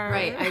core?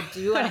 Right. I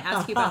do want to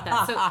ask you about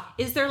that. So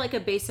is there like a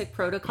basic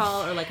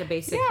protocol or like a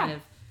basic kind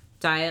of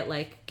diet?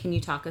 Like, can you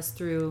talk us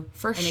through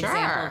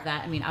example of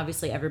that? I mean,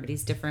 obviously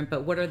everybody's different,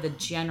 but what are the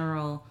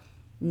general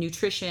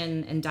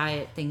nutrition and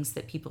diet things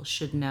that people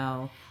should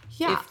know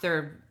Yeah. if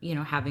they're,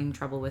 having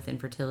trouble with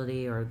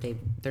infertility or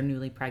they're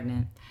newly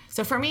pregnant.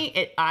 So for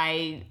me,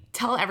 I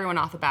tell everyone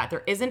off the bat,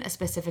 there isn't a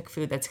specific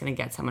food that's going to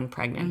get someone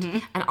pregnant.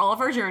 And all of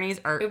our journeys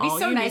are It would be all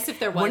so unique. nice if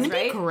there was, Wouldn't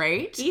right? it be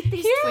great? Eat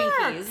these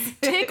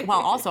Twinkies. Well,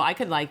 also, I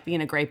could be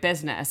in a great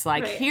business.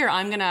 Here,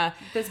 I'm going to...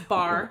 This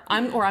bar.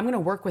 I'm going to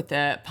work with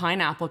the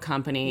pineapple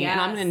company and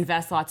I'm Yes. going to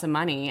invest lots of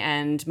money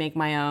and make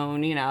my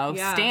own,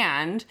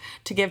 stand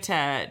to give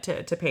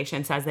to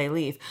patients as they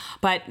leave.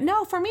 But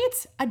no, for me,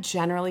 it's a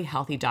generally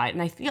healthy diet.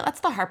 And I feel that's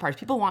the hard part.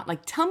 People want,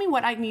 tell me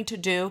what I need to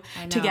do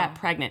to get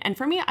pregnant. And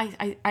for me,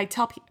 I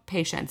tell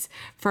patients,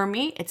 for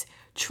me, it's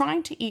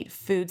trying to eat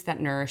foods that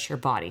nourish your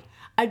body.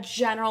 A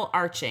general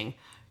arching,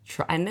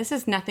 and this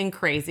is nothing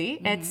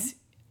crazy. It's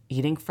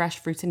eating fresh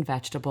fruits and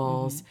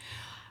vegetables,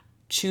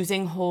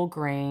 choosing whole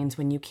grains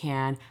when you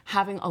can,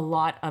 having a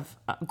lot of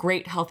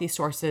great healthy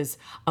sources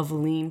of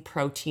lean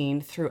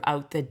protein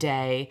throughout the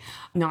day,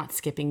 not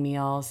skipping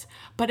meals.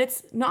 But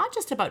it's not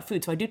just about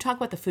food. So I do talk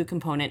about the food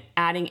component,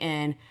 adding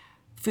in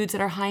foods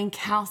that are high in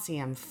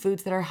calcium,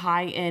 foods that are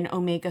high in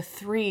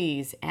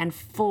omega-3s and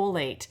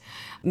folate,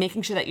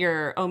 making sure that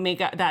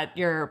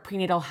your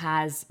prenatal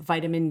has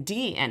vitamin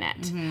D in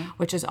it,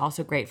 which is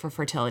also great for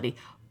fertility.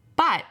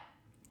 But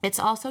it's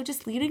also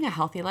just leading a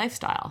healthy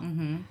lifestyle.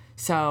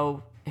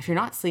 So if you're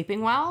not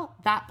sleeping well,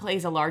 that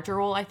plays a larger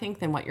role, I think,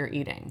 than what you're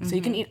eating. So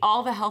you can eat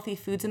all the healthy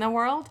foods in the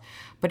world,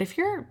 but if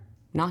you're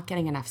not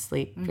getting enough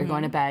sleep, if you're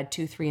going to bed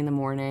 2, 3 in the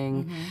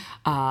morning,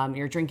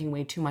 you're drinking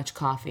way too much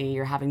coffee,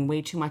 you're having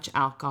way too much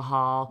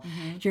alcohol,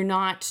 you're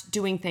not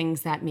doing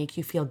things that make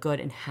you feel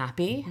good and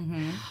happy,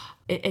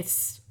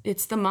 it's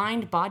the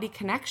mind-body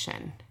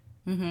connection.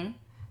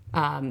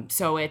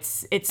 So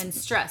it's And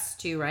stress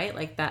too,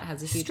 right? That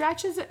has a huge...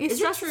 Is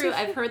it true?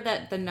 I've heard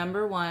that the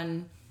number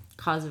one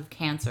cause of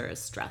cancer is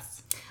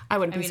stress. I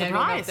wouldn't be surprised. I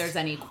don't know if there's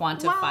any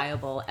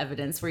quantifiable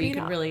evidence where you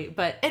can really,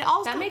 but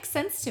that makes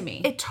sense to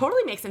me. It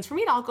totally makes sense. For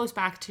me, it all goes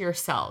back to your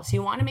cells.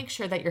 You want to make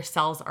sure that your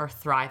cells are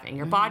thriving.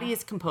 Your body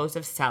is composed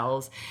of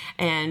cells,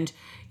 and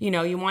you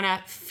want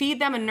to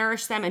feed them and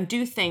nourish them and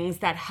do things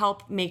that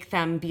help make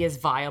them be as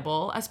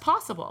viable as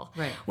possible.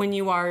 Right. When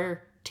you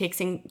are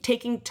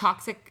taking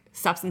toxic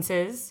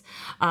substances,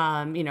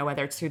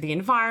 whether it's through the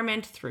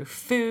environment, through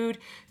food,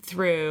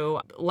 through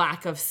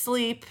lack of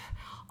sleep,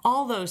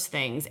 all those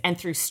things, and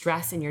through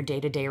stress in your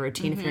day-to-day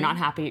routine. If you're not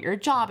happy at your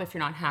job, if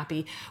you're not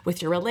happy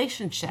with your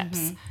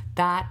relationships,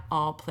 that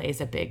all plays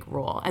a big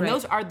role. And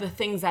those are the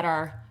things that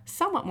are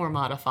somewhat more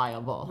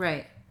modifiable.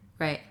 Right.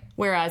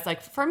 Whereas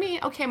for me,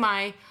 okay,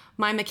 my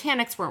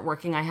mechanics weren't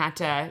working. I had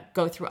to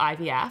go through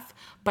IVF.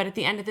 But at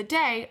the end of the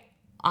day,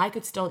 I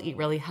could still eat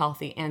really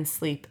healthy and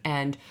sleep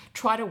and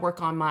try to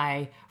work on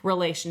my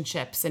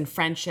relationships and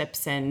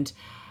friendships and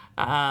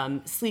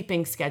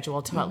sleeping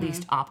schedule to at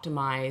least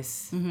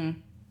optimize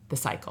the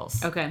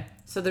cycles. Okay.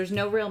 So there's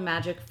no real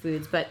magic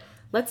foods, but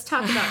let's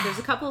talk about, there's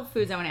a couple of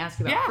foods I want to ask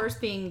you about. Yeah.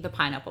 First being the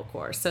pineapple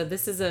core. So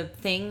this is a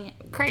thing.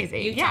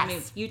 Crazy.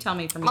 You tell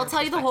me from I'll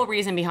tell you the whole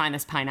reason behind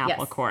this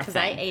pineapple core because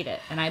thing. I ate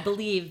it and I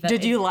believe that.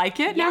 Did you like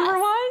it, Yes. number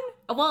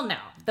one? Well, no.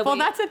 Well,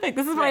 that's the thing.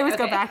 This is what I always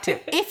go back to.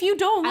 If you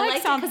don't I like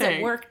liked something, it because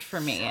it worked for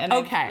me. And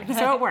okay,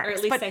 so it works. Or at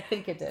least but I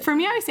think it did. For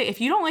me, I say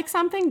if you don't like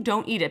something,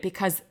 don't eat it,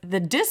 because the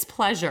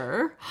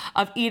displeasure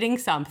of eating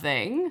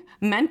something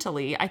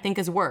mentally, I think,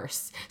 is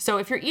worse. So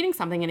if you're eating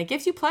something and it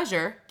gives you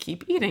pleasure,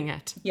 keep eating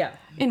it. Yeah.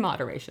 In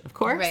moderation, of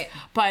course. Right.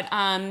 But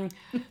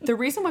the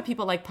reason why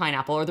people like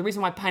pineapple, or the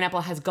reason why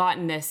pineapple has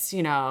gotten this,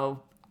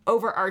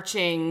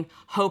 overarching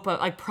hope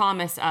of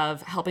promise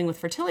of helping with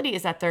fertility,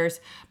 is that there's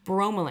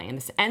bromelain,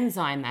 this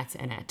enzyme that's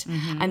in it.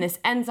 And this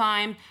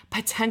enzyme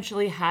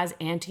potentially has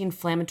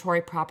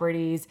anti-inflammatory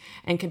properties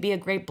and can be a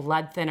great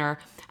blood thinner.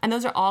 And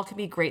those could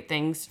be great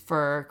things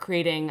for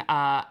creating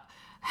a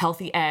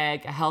healthy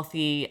egg, a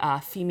healthy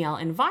female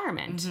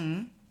environment.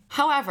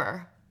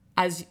 However,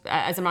 as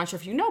I'm not sure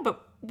if you know,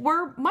 but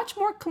we're much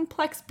more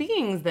complex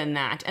beings than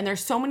that. And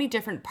there's so many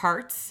different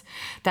parts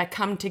that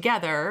come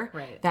together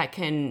that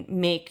can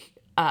make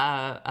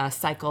a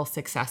cycle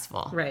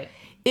successful. Right.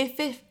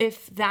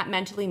 If that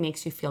mentally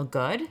makes you feel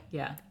good,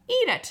 eat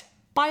it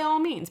by all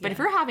means. But if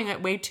you're having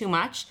it way too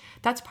much,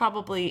 that's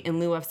probably in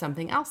lieu of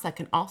something else that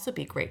can also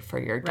be great for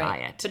your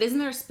diet. But isn't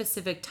there a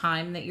specific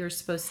time that you're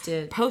supposed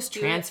to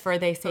post-transfer,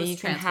 they say you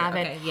can have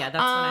it. Okay. Yeah,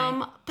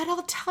 that's But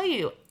I'll tell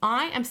you,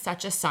 I am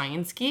such a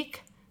science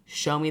geek.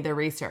 Show me the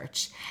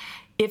research.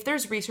 If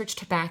there's research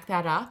to back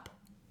that up,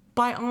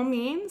 by all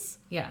means,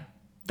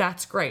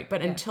 that's great.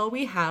 But until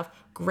we have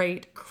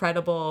great,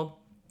 credible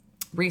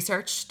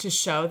research to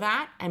show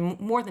that, and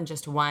more than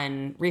just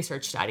one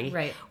research study,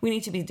 we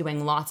need to be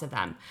doing lots of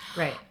them.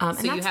 Right.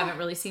 So you haven't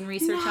really seen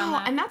research on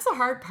that? And that's the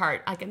hard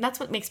part. And that's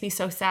what makes me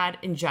so sad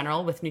in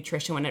general with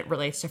nutrition when it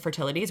relates to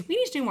fertility, is we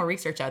need to do more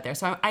research out there.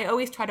 So I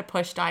always try to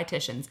push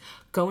dietitians,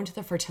 go into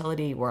the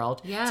fertility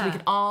world. Yeah. So we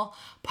can all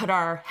put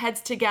our heads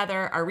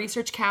together, our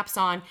research caps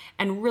on,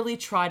 and really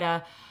try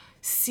to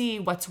see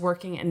what's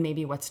working and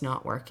maybe what's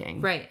not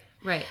working. Right.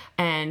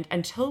 And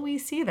until we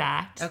see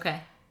that,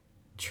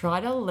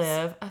 try to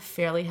live a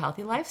fairly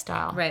healthy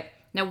lifestyle. Right.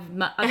 Now,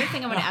 my other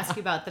thing I want to ask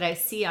you about that I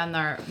see on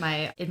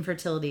my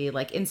infertility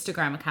like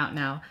Instagram account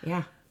now.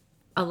 Yeah.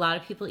 A lot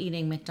of people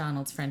eating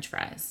McDonald's French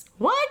fries.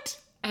 What?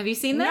 Have you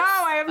seen this? No,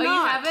 I have not.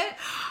 not. You haven't?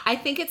 I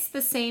think it's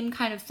the same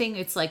kind of thing.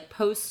 It's like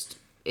post.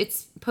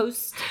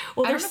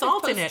 Well, there's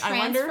salt in it. I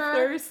wonder if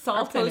there's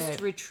salt in it.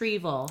 Post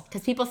retrieval.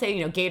 Because people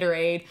say,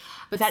 Gatorade,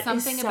 but that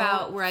something is so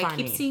about where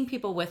funny. I keep seeing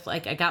people with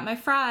like, I got my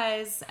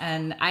fries,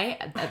 and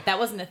that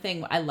wasn't a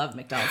thing. I love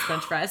McDonald's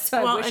French fries,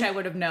 so I wish I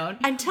would have known.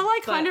 Until I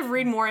kind of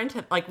read more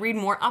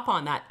up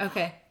on that.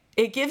 Okay.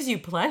 It gives you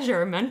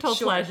pleasure, mental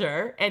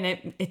pleasure, and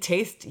it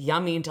tastes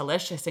yummy,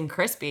 delicious, and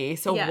crispy.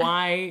 So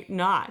why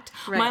not?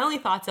 Right. My only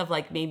thoughts of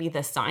like maybe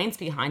the science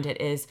behind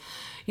it is,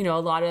 a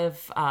lot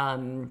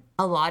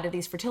of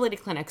these fertility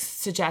clinics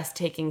suggest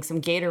taking some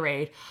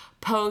Gatorade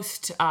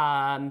post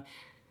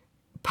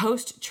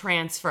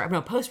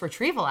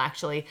retrieval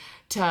actually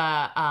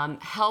to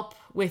help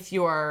with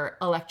your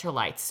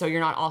electrolytes, so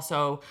you're not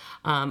also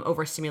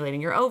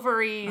overstimulating your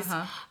ovaries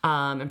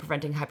and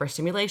preventing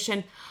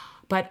hyperstimulation.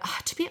 But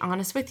to be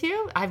honest with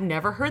you, I've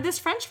never heard this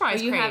French fries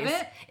craze. You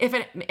haven't?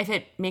 If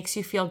it makes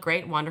you feel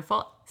great,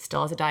 wonderful.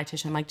 Still, as a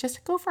dietitian, I'm like,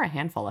 just go for a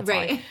handful. That's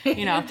right. all.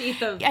 And eat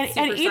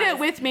eat it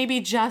with maybe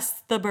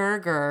just the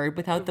burger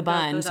without the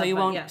bun, so you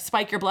won't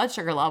spike your blood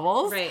sugar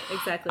levels. Right.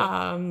 Exactly.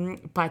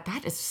 But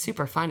that is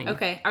super funny.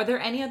 Okay. Are there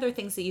any other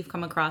things that you've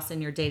come across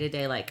in your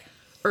day-to-day, like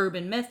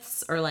urban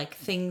myths or like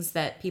things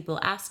that people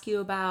ask you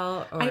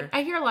about? Or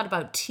I hear a lot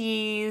about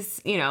teas,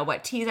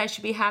 what teas I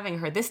should be having. I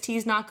heard this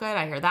tea's not good.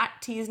 I hear that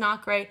tea's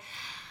not great.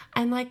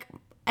 And like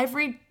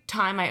every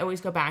time I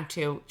always go back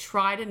to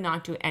try to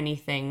not do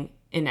anything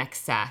in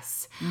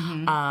excess.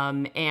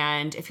 Mm-hmm.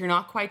 And if you're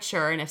not quite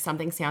sure, and if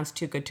something sounds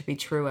too good to be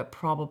true, it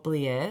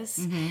probably is.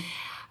 Mm-hmm.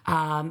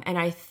 And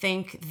I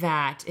think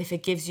that if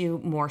it gives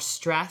you more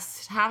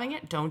stress having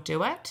it, don't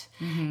do it.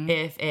 Mm-hmm.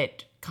 If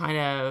it kind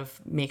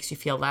of makes you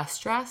feel less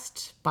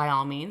stressed, by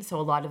all means. So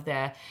a lot of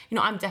the,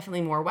 I'm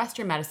definitely more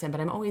Western medicine, but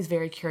I'm always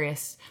very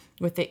curious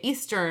with the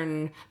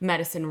Eastern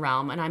medicine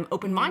realm, and I'm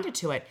open-minded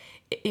to it,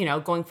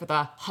 going for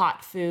the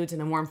hot foods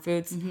and the warm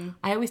foods. Mm-hmm.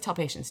 I always tell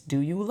patients, do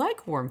you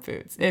like warm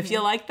foods? Mm-hmm. If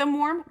you like them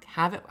warm,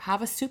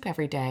 have a soup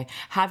every day.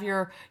 Have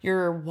your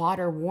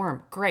water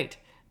warm. Great.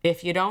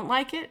 If you don't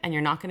like it and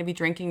you're not going to be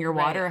drinking your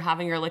water or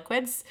having your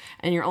liquids,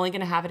 and you're only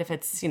going to have it if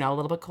it's, a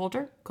little bit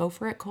colder, go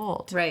for it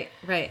cold. Right.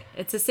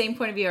 It's the same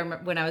point of view.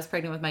 When I was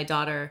pregnant with my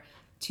daughter,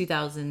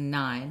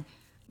 2009,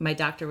 my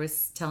doctor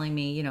was telling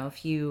me,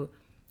 if you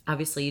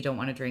don't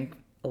want to drink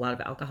a lot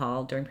of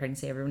alcohol during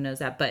pregnancy, everyone knows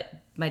that. But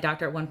my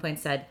doctor at one point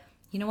said,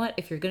 you know what,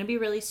 if you're going to be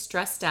really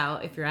stressed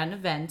out, if you're at an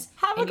event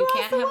and you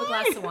can't have a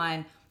glass of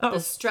wine, the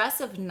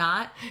stress of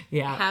not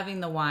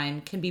having the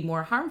wine can be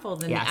more harmful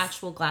than the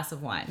actual glass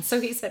of wine.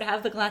 So he said,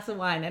 have the glass of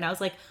wine. And I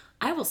was like,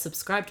 I will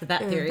subscribe to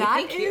that theory.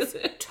 That is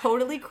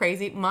totally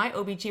crazy. My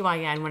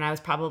OBGYN, when I was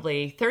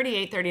probably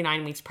 38,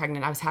 39 weeks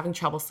pregnant, I was having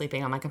trouble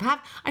sleeping. I'm like,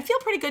 I feel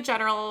pretty good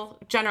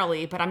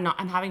generally, but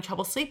I'm having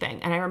trouble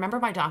sleeping. And I remember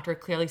my doctor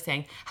clearly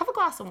saying, have a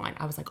glass of wine.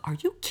 I was like, are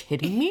you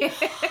kidding me?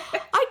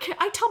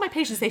 I tell my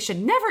patients they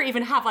should never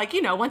even have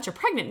once you're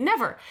pregnant,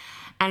 never.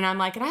 And I'm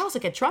like, and I also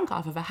get drunk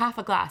off of half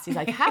a glass. He's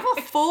like, have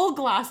a full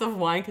glass of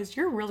wine because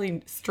you're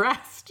really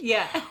stressed.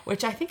 Yeah.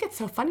 Which I think it's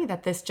so funny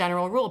that this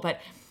general rule,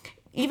 but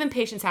even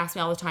patients ask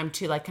me all the time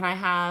too, like, can I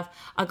have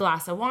a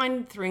glass of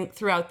wine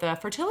throughout the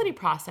fertility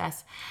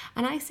process?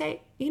 And I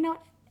say,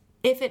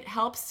 if it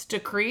helps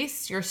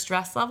decrease your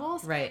stress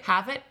levels,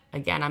 have it.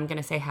 Again, I'm going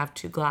to say have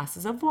 2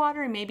 glasses of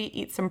water and maybe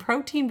eat some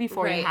protein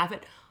before you have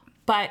it.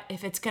 But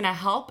if it's going to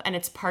help and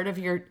it's part of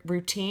your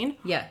routine,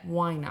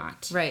 why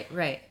not?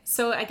 Right.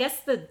 So I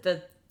guess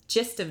the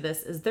gist of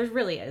this is there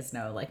really is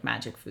no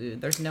magic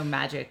food. There's no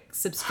magic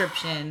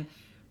subscription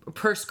or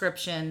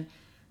prescription.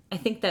 I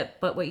think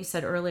but what you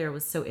said earlier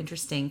was so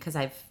interesting because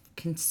I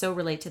can so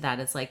relate to that.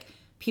 It's like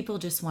people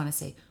just want to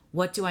say,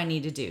 what do I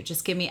need to do?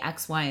 Just give me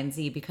X, Y, and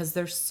Z, because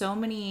there's so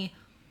many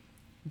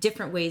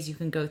different ways you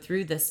can go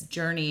through this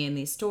journey and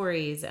these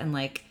stories, and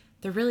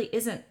there really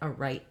isn't a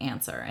right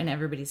answer, and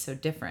everybody's so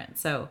different.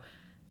 So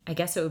I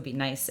guess it would be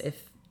nice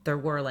if there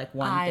were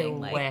one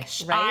thing. I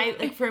wish.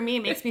 Right? For me,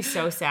 it makes me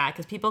so sad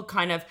because people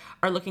kind of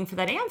are looking for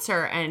that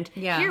answer. And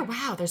here,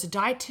 wow, there's a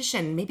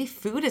dietitian. Maybe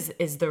food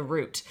is the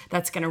root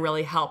that's going to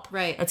really help.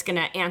 Right. That's going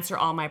to answer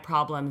all my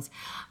problems.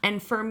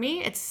 And for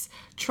me, it's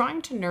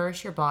trying to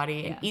nourish your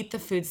body and eat the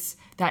foods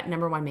that,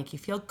 number one, make you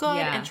feel good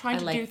and trying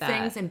to do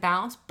things in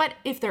balance. But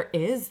if there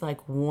is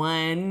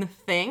one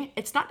thing,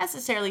 it's not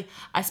necessarily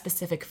a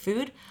specific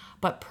food,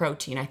 but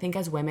protein. I think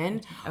as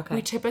women,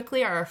 we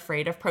typically are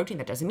afraid of protein.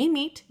 That doesn't mean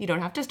meat. You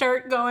don't have to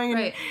start going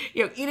and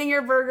eating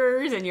your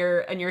burgers and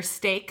your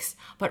steaks,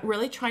 but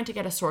really trying to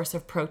get a source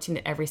of protein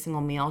at every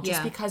single meal,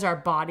 just because our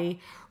body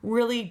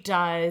really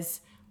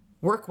does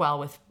work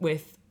well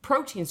with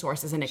protein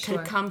sources, and it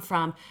could come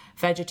from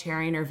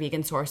vegetarian or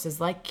vegan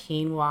sources like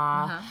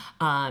quinoa,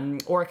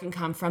 or it can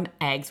come from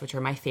eggs, which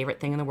are my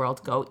favorite thing in the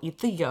world. Go eat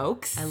the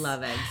yolks. I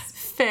love eggs.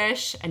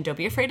 fish, and don't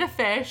be afraid of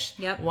fish.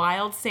 Yep.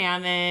 Wild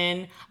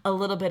salmon, a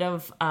little bit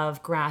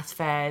of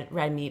grass-fed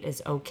red meat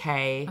is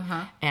okay.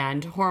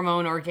 And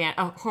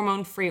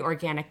hormone-free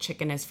organic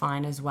chicken is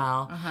fine as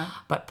well.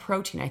 But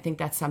protein, I think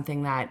that's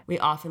something that we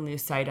often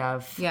lose sight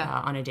of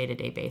on a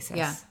day-to-day basis.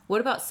 Yeah.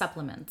 What about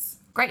supplements?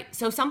 Great.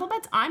 So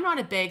supplements, I'm not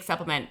a big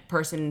supplement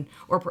person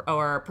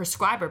or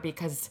prescriber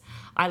because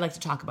I like to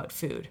talk about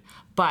food.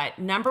 But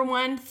number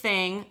one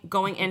thing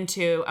going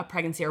into a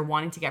pregnancy or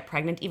wanting to get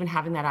pregnant, even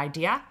having that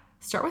idea,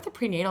 start with a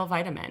prenatal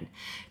vitamin.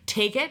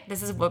 Take it.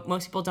 This is what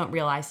most people don't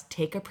realize.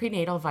 Take a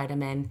prenatal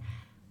vitamin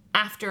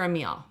after a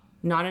meal,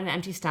 not on an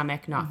empty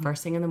stomach, not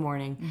first thing in the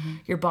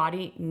morning. Your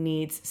body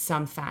needs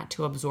some fat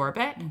to absorb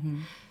it.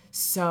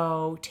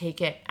 So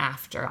take it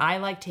after. I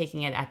like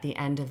taking it at the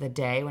end of the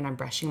day when I'm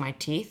brushing my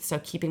teeth. So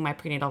keeping my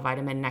prenatal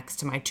vitamin next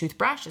to my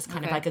toothbrush is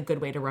kind of like a good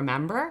way to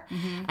remember.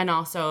 And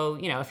also,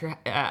 if you're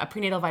a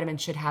prenatal vitamin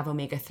should have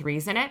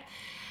omega-3s in it.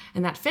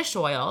 And that fish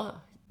oil,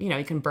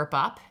 you can burp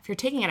up. If you're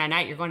taking it at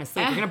night, you're going to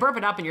sleep. You're going to burp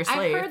it up in your sleep.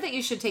 I've heard that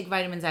you should take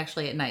vitamins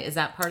actually at night. Is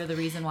that part of the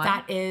reason why?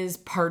 That is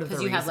part of the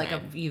reason.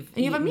 Because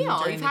you have a meal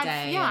during the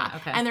day.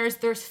 Okay. And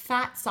there's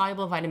fat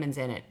soluble vitamins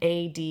in it,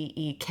 A, D,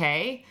 E,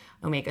 K,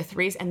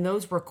 omega-3s, and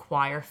those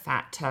require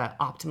fat to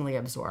optimally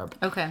absorb.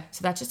 Okay.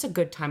 So that's just a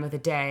good time of the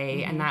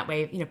day, and that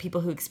way, people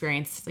who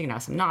experience,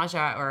 some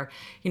nausea or,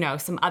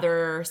 some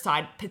other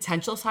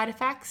potential side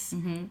effects,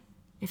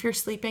 if you're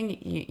sleeping,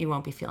 you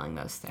won't be feeling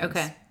those things.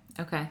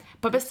 Okay.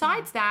 But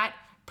besides that,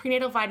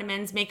 prenatal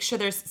vitamins, make sure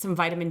there's some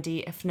vitamin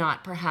D, if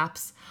not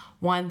perhaps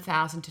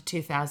 1,000 to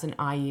 2,000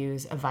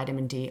 IUs of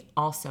vitamin D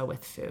also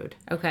with food.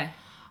 Okay.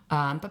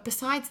 But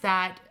besides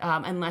that,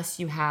 unless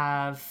you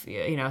have,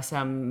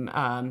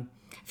 some,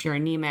 if you're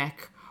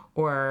anemic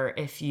or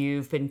if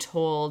you've been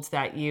told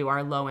that you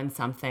are low in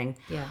something,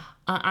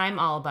 I'm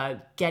all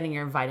about getting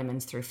your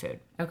vitamins through food.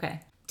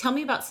 Okay. Tell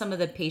me about some of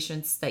the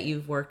patients that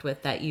you've worked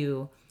with that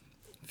you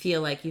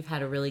feel like you've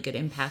had a really good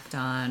impact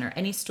on, or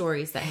any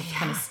stories that have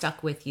kind of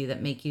stuck with you that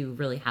make you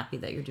really happy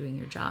that you're doing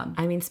your job.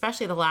 I mean,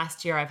 especially the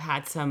last year, I've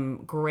had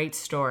some great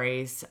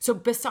stories. So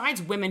besides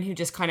women who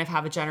just kind of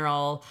have a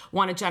general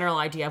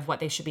idea of what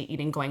they should be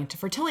eating going into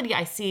fertility,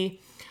 I see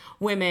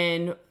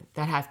women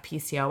that have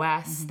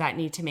PCOS that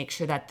need to make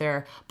sure that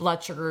their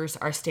blood sugars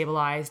are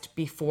stabilized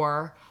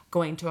before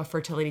going to a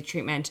fertility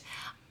treatment.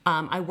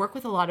 I work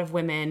with a lot of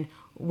women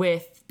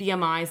with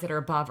BMIs that are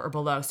above or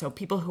below. So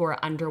people who are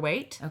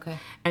underweight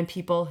and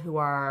people who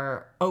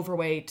are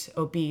overweight,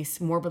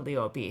 obese, morbidly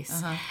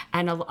obese.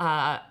 And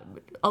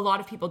a lot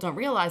of people don't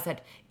realize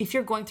that if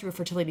you're going through a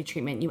fertility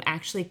treatment, you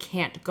actually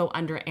can't go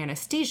under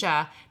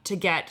anesthesia to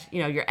get,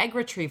 your egg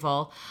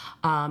retrieval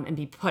and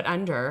be put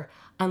under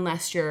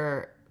unless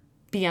your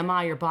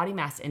BMI, your body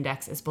mass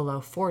index, is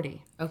below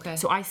 40. Okay.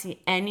 So I see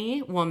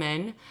any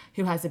woman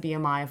who has a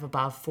BMI of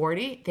above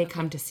 40, they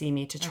come to see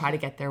me to try to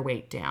get their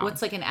weight down.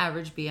 What's like an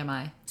average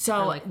BMI?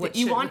 So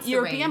you want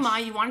your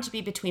BMI, you want it to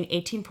be between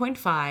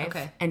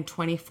 18.5 and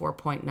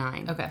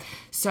 24.9. Okay.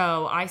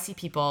 So I see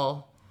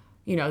people,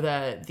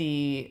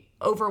 the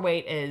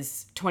overweight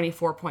is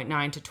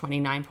 24.9 to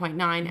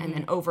 29.9, and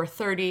then over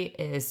 30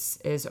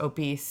 is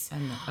obese,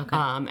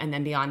 and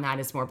then beyond that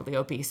is morbidly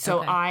obese.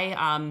 So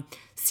I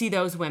see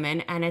those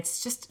women, and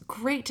it's just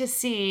great to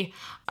see.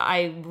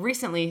 I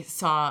recently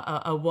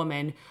saw a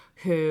woman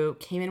who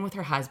came in with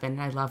her husband,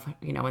 and I love,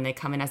 when they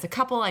come in as a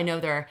couple, I know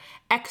they're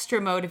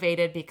extra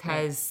motivated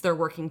because they're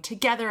working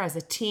together as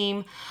a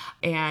team,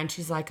 and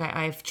she's like,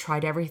 I've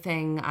tried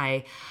everything.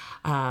 I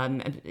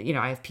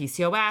have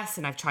PCOS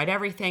and I've tried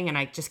everything and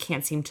I just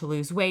can't seem to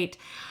lose weight.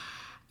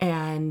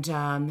 And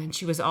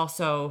she was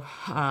also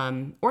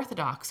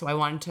Orthodox. So I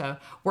wanted to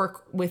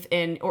work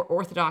within, or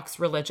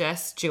Orthodox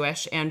religious,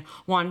 Jewish, and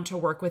wanted to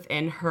work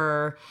within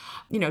her,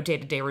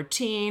 day-to-day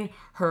routine,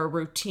 her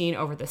routine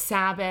over the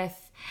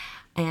Sabbath.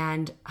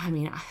 And I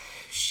mean,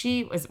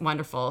 she was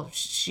wonderful.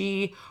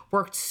 She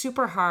worked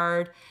super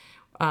hard,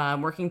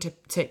 working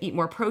to eat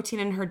more protein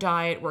in her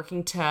diet,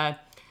 working to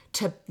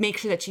make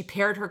sure that she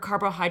paired her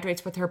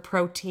carbohydrates with her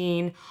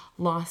protein,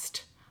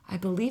 lost, I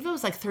believe it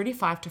was like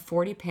 35 to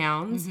 40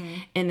 pounds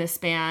in the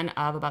span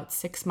of about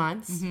 6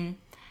 months.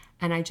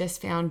 And I just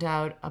found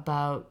out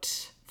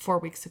about 4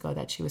 weeks ago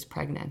that she was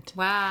pregnant.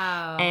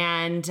 Wow.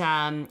 And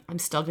I'm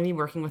still going to be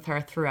working with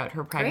her throughout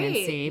her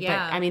pregnancy. Great.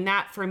 Yeah. But I mean,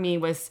 that for me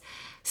was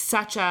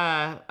such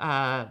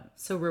a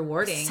so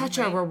rewarding. Such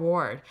a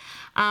reward.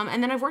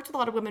 And then I've worked with a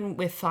lot of women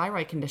with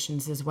thyroid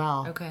conditions as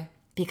well. Okay.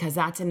 Because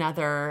that's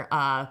another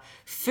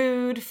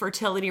food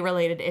fertility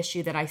related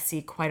issue that I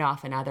see quite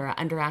often, either an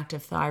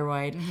underactive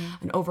thyroid,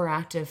 an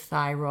overactive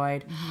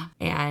thyroid.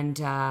 And,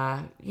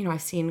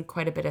 I've seen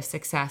quite a bit of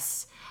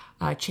success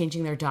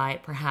changing their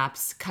diet,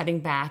 perhaps cutting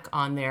back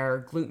on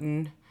their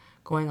gluten,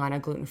 going on a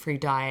gluten-free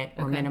diet,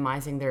 or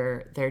minimizing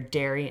their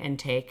dairy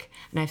intake.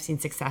 And I've seen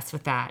success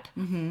with that.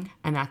 And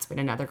that's been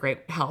another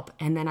great help.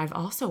 And then I've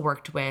also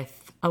worked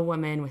with a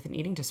woman with an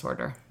eating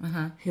disorder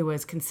who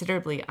was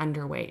considerably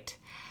underweight.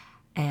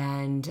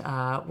 And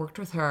worked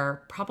with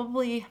her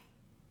probably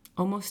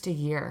almost a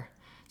year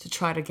to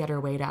try to get her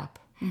weight up.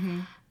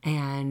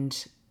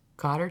 And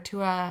got her to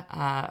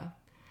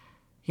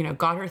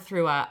got her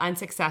through a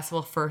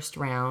unsuccessful first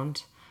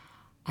round,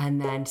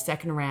 and then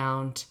second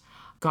round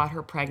got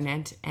her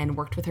pregnant and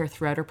worked with her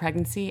throughout her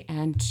pregnancy,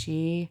 and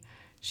she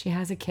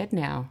has a kid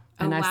now.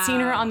 And I've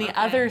seen her on the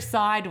other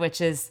side, which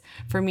is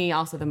for me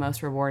also the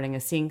most rewarding,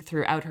 is seeing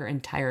throughout her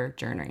entire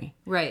journey.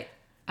 Right.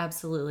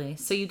 Absolutely.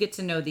 So you get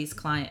to know these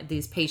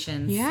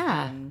patients.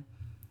 Yeah. And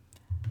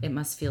it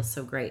must feel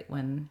so great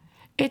when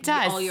it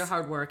does. All your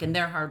hard work and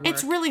their hard work.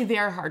 It's really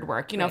their hard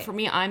work. You know, for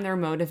me, I'm their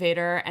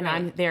motivator, and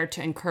I'm there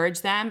to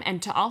encourage them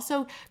and to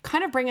also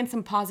kind of bring in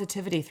some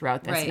positivity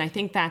throughout this. And I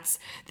think that's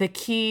the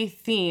key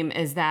theme,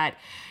 is that,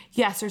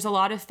 yes, there's a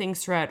lot of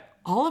things throughout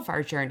all of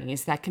our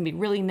journeys that can be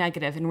really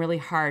negative and really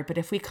hard. But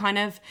if we kind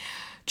of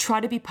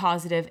try to be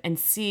positive and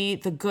see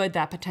the good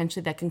that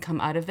potentially that can come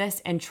out of this,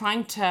 and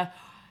trying to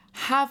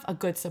have a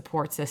good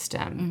support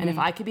system. And if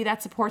I could be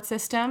that support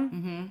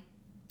system,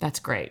 that's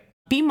great.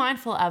 Be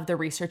mindful of the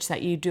research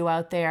that you do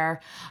out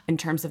there in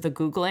terms of the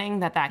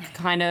Googling, that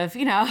kind of,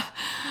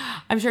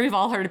 I'm sure we've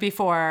all heard it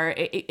before.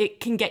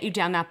 It can get you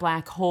down that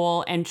black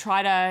hole, and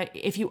try to,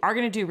 if you are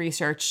going to do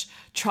research,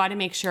 try to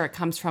make sure it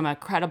comes from a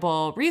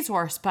credible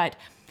resource, but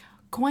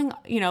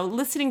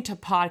listening to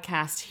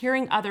podcasts,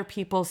 hearing other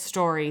people's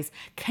stories,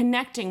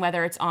 connecting,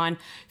 whether it's on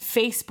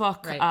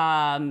Facebook,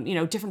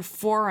 different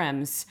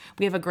forums.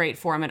 We have a great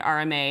forum at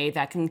RMA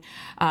that can,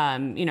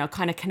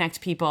 kind of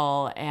connect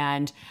people,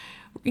 and,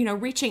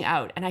 reaching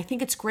out. And I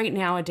think it's great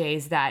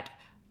nowadays that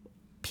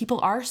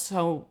people are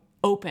so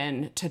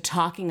open to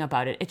talking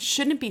about it. It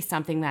shouldn't be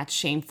something that's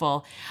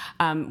shameful.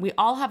 We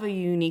all have a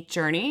unique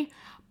journey,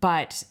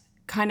 but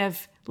kind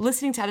of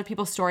listening to other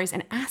people's stories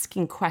and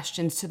asking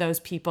questions to those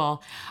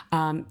people.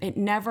 It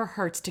never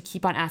hurts to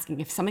keep on asking.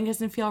 If something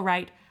doesn't feel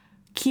right,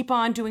 keep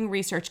on doing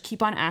research,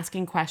 keep on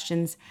asking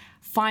questions,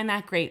 find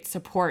that great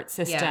support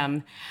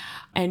system,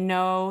 and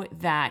know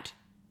that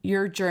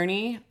your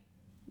journey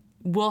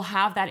will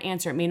have that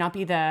answer. It may not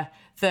be the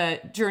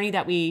journey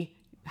that you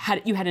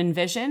had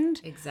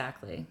envisioned.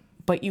 Exactly.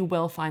 But you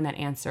will find that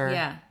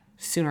answer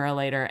sooner or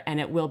later, and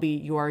it will be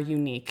your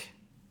unique,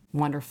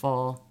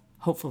 wonderful,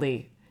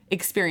 hopefully,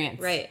 experience.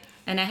 Right.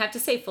 And I have to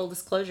say, full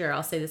disclosure,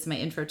 I'll say this in my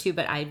intro too,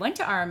 but I went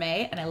to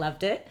RMA and I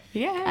loved it.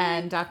 Yeah.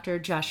 And Dr.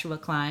 Joshua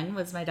Klein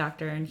was my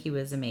doctor, and he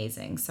was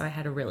amazing. So I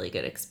had a really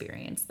good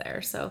experience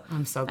there. So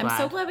I'm so glad. I'm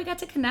so glad we got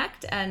to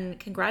connect, and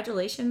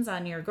congratulations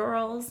on your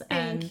girls.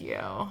 Thank you.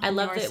 I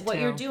love that what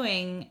you're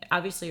doing.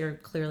 Obviously, you're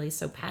clearly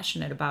so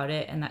passionate about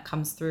it, and that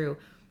comes through.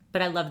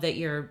 But I love that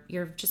you're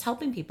just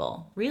helping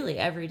people really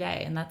every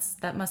day, and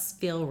that must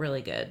feel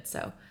really good.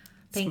 So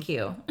thank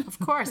you. Of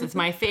course. It's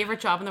my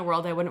favorite job in the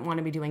world. I wouldn't want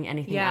to be doing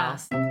anything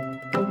else.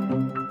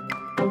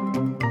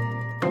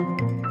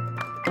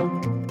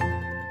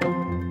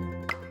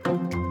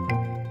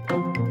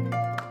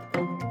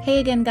 Hey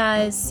again,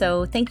 guys.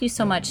 So thank you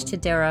so much to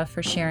Dara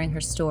for sharing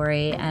her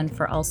story, and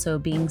for also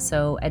being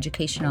so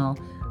educational.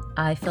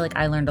 I feel like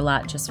I learned a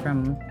lot just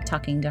from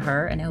talking to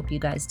her, and I hope you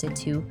guys did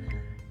too.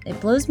 It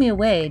blows me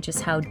away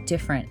just how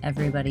different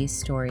everybody's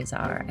stories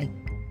are.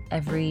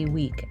 Every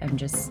week, I'm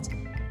just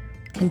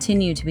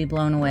continue to be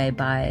blown away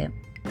by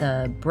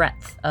the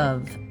breadth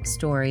of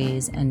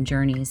stories and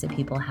journeys that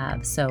people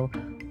have. So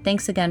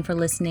thanks again for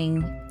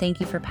listening. Thank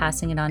you for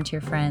passing it on to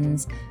your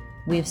friends.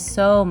 We have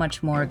so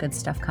much more good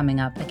stuff coming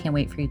up. I can't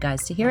wait for you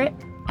guys to hear it,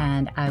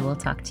 and I will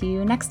talk to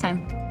you next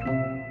time.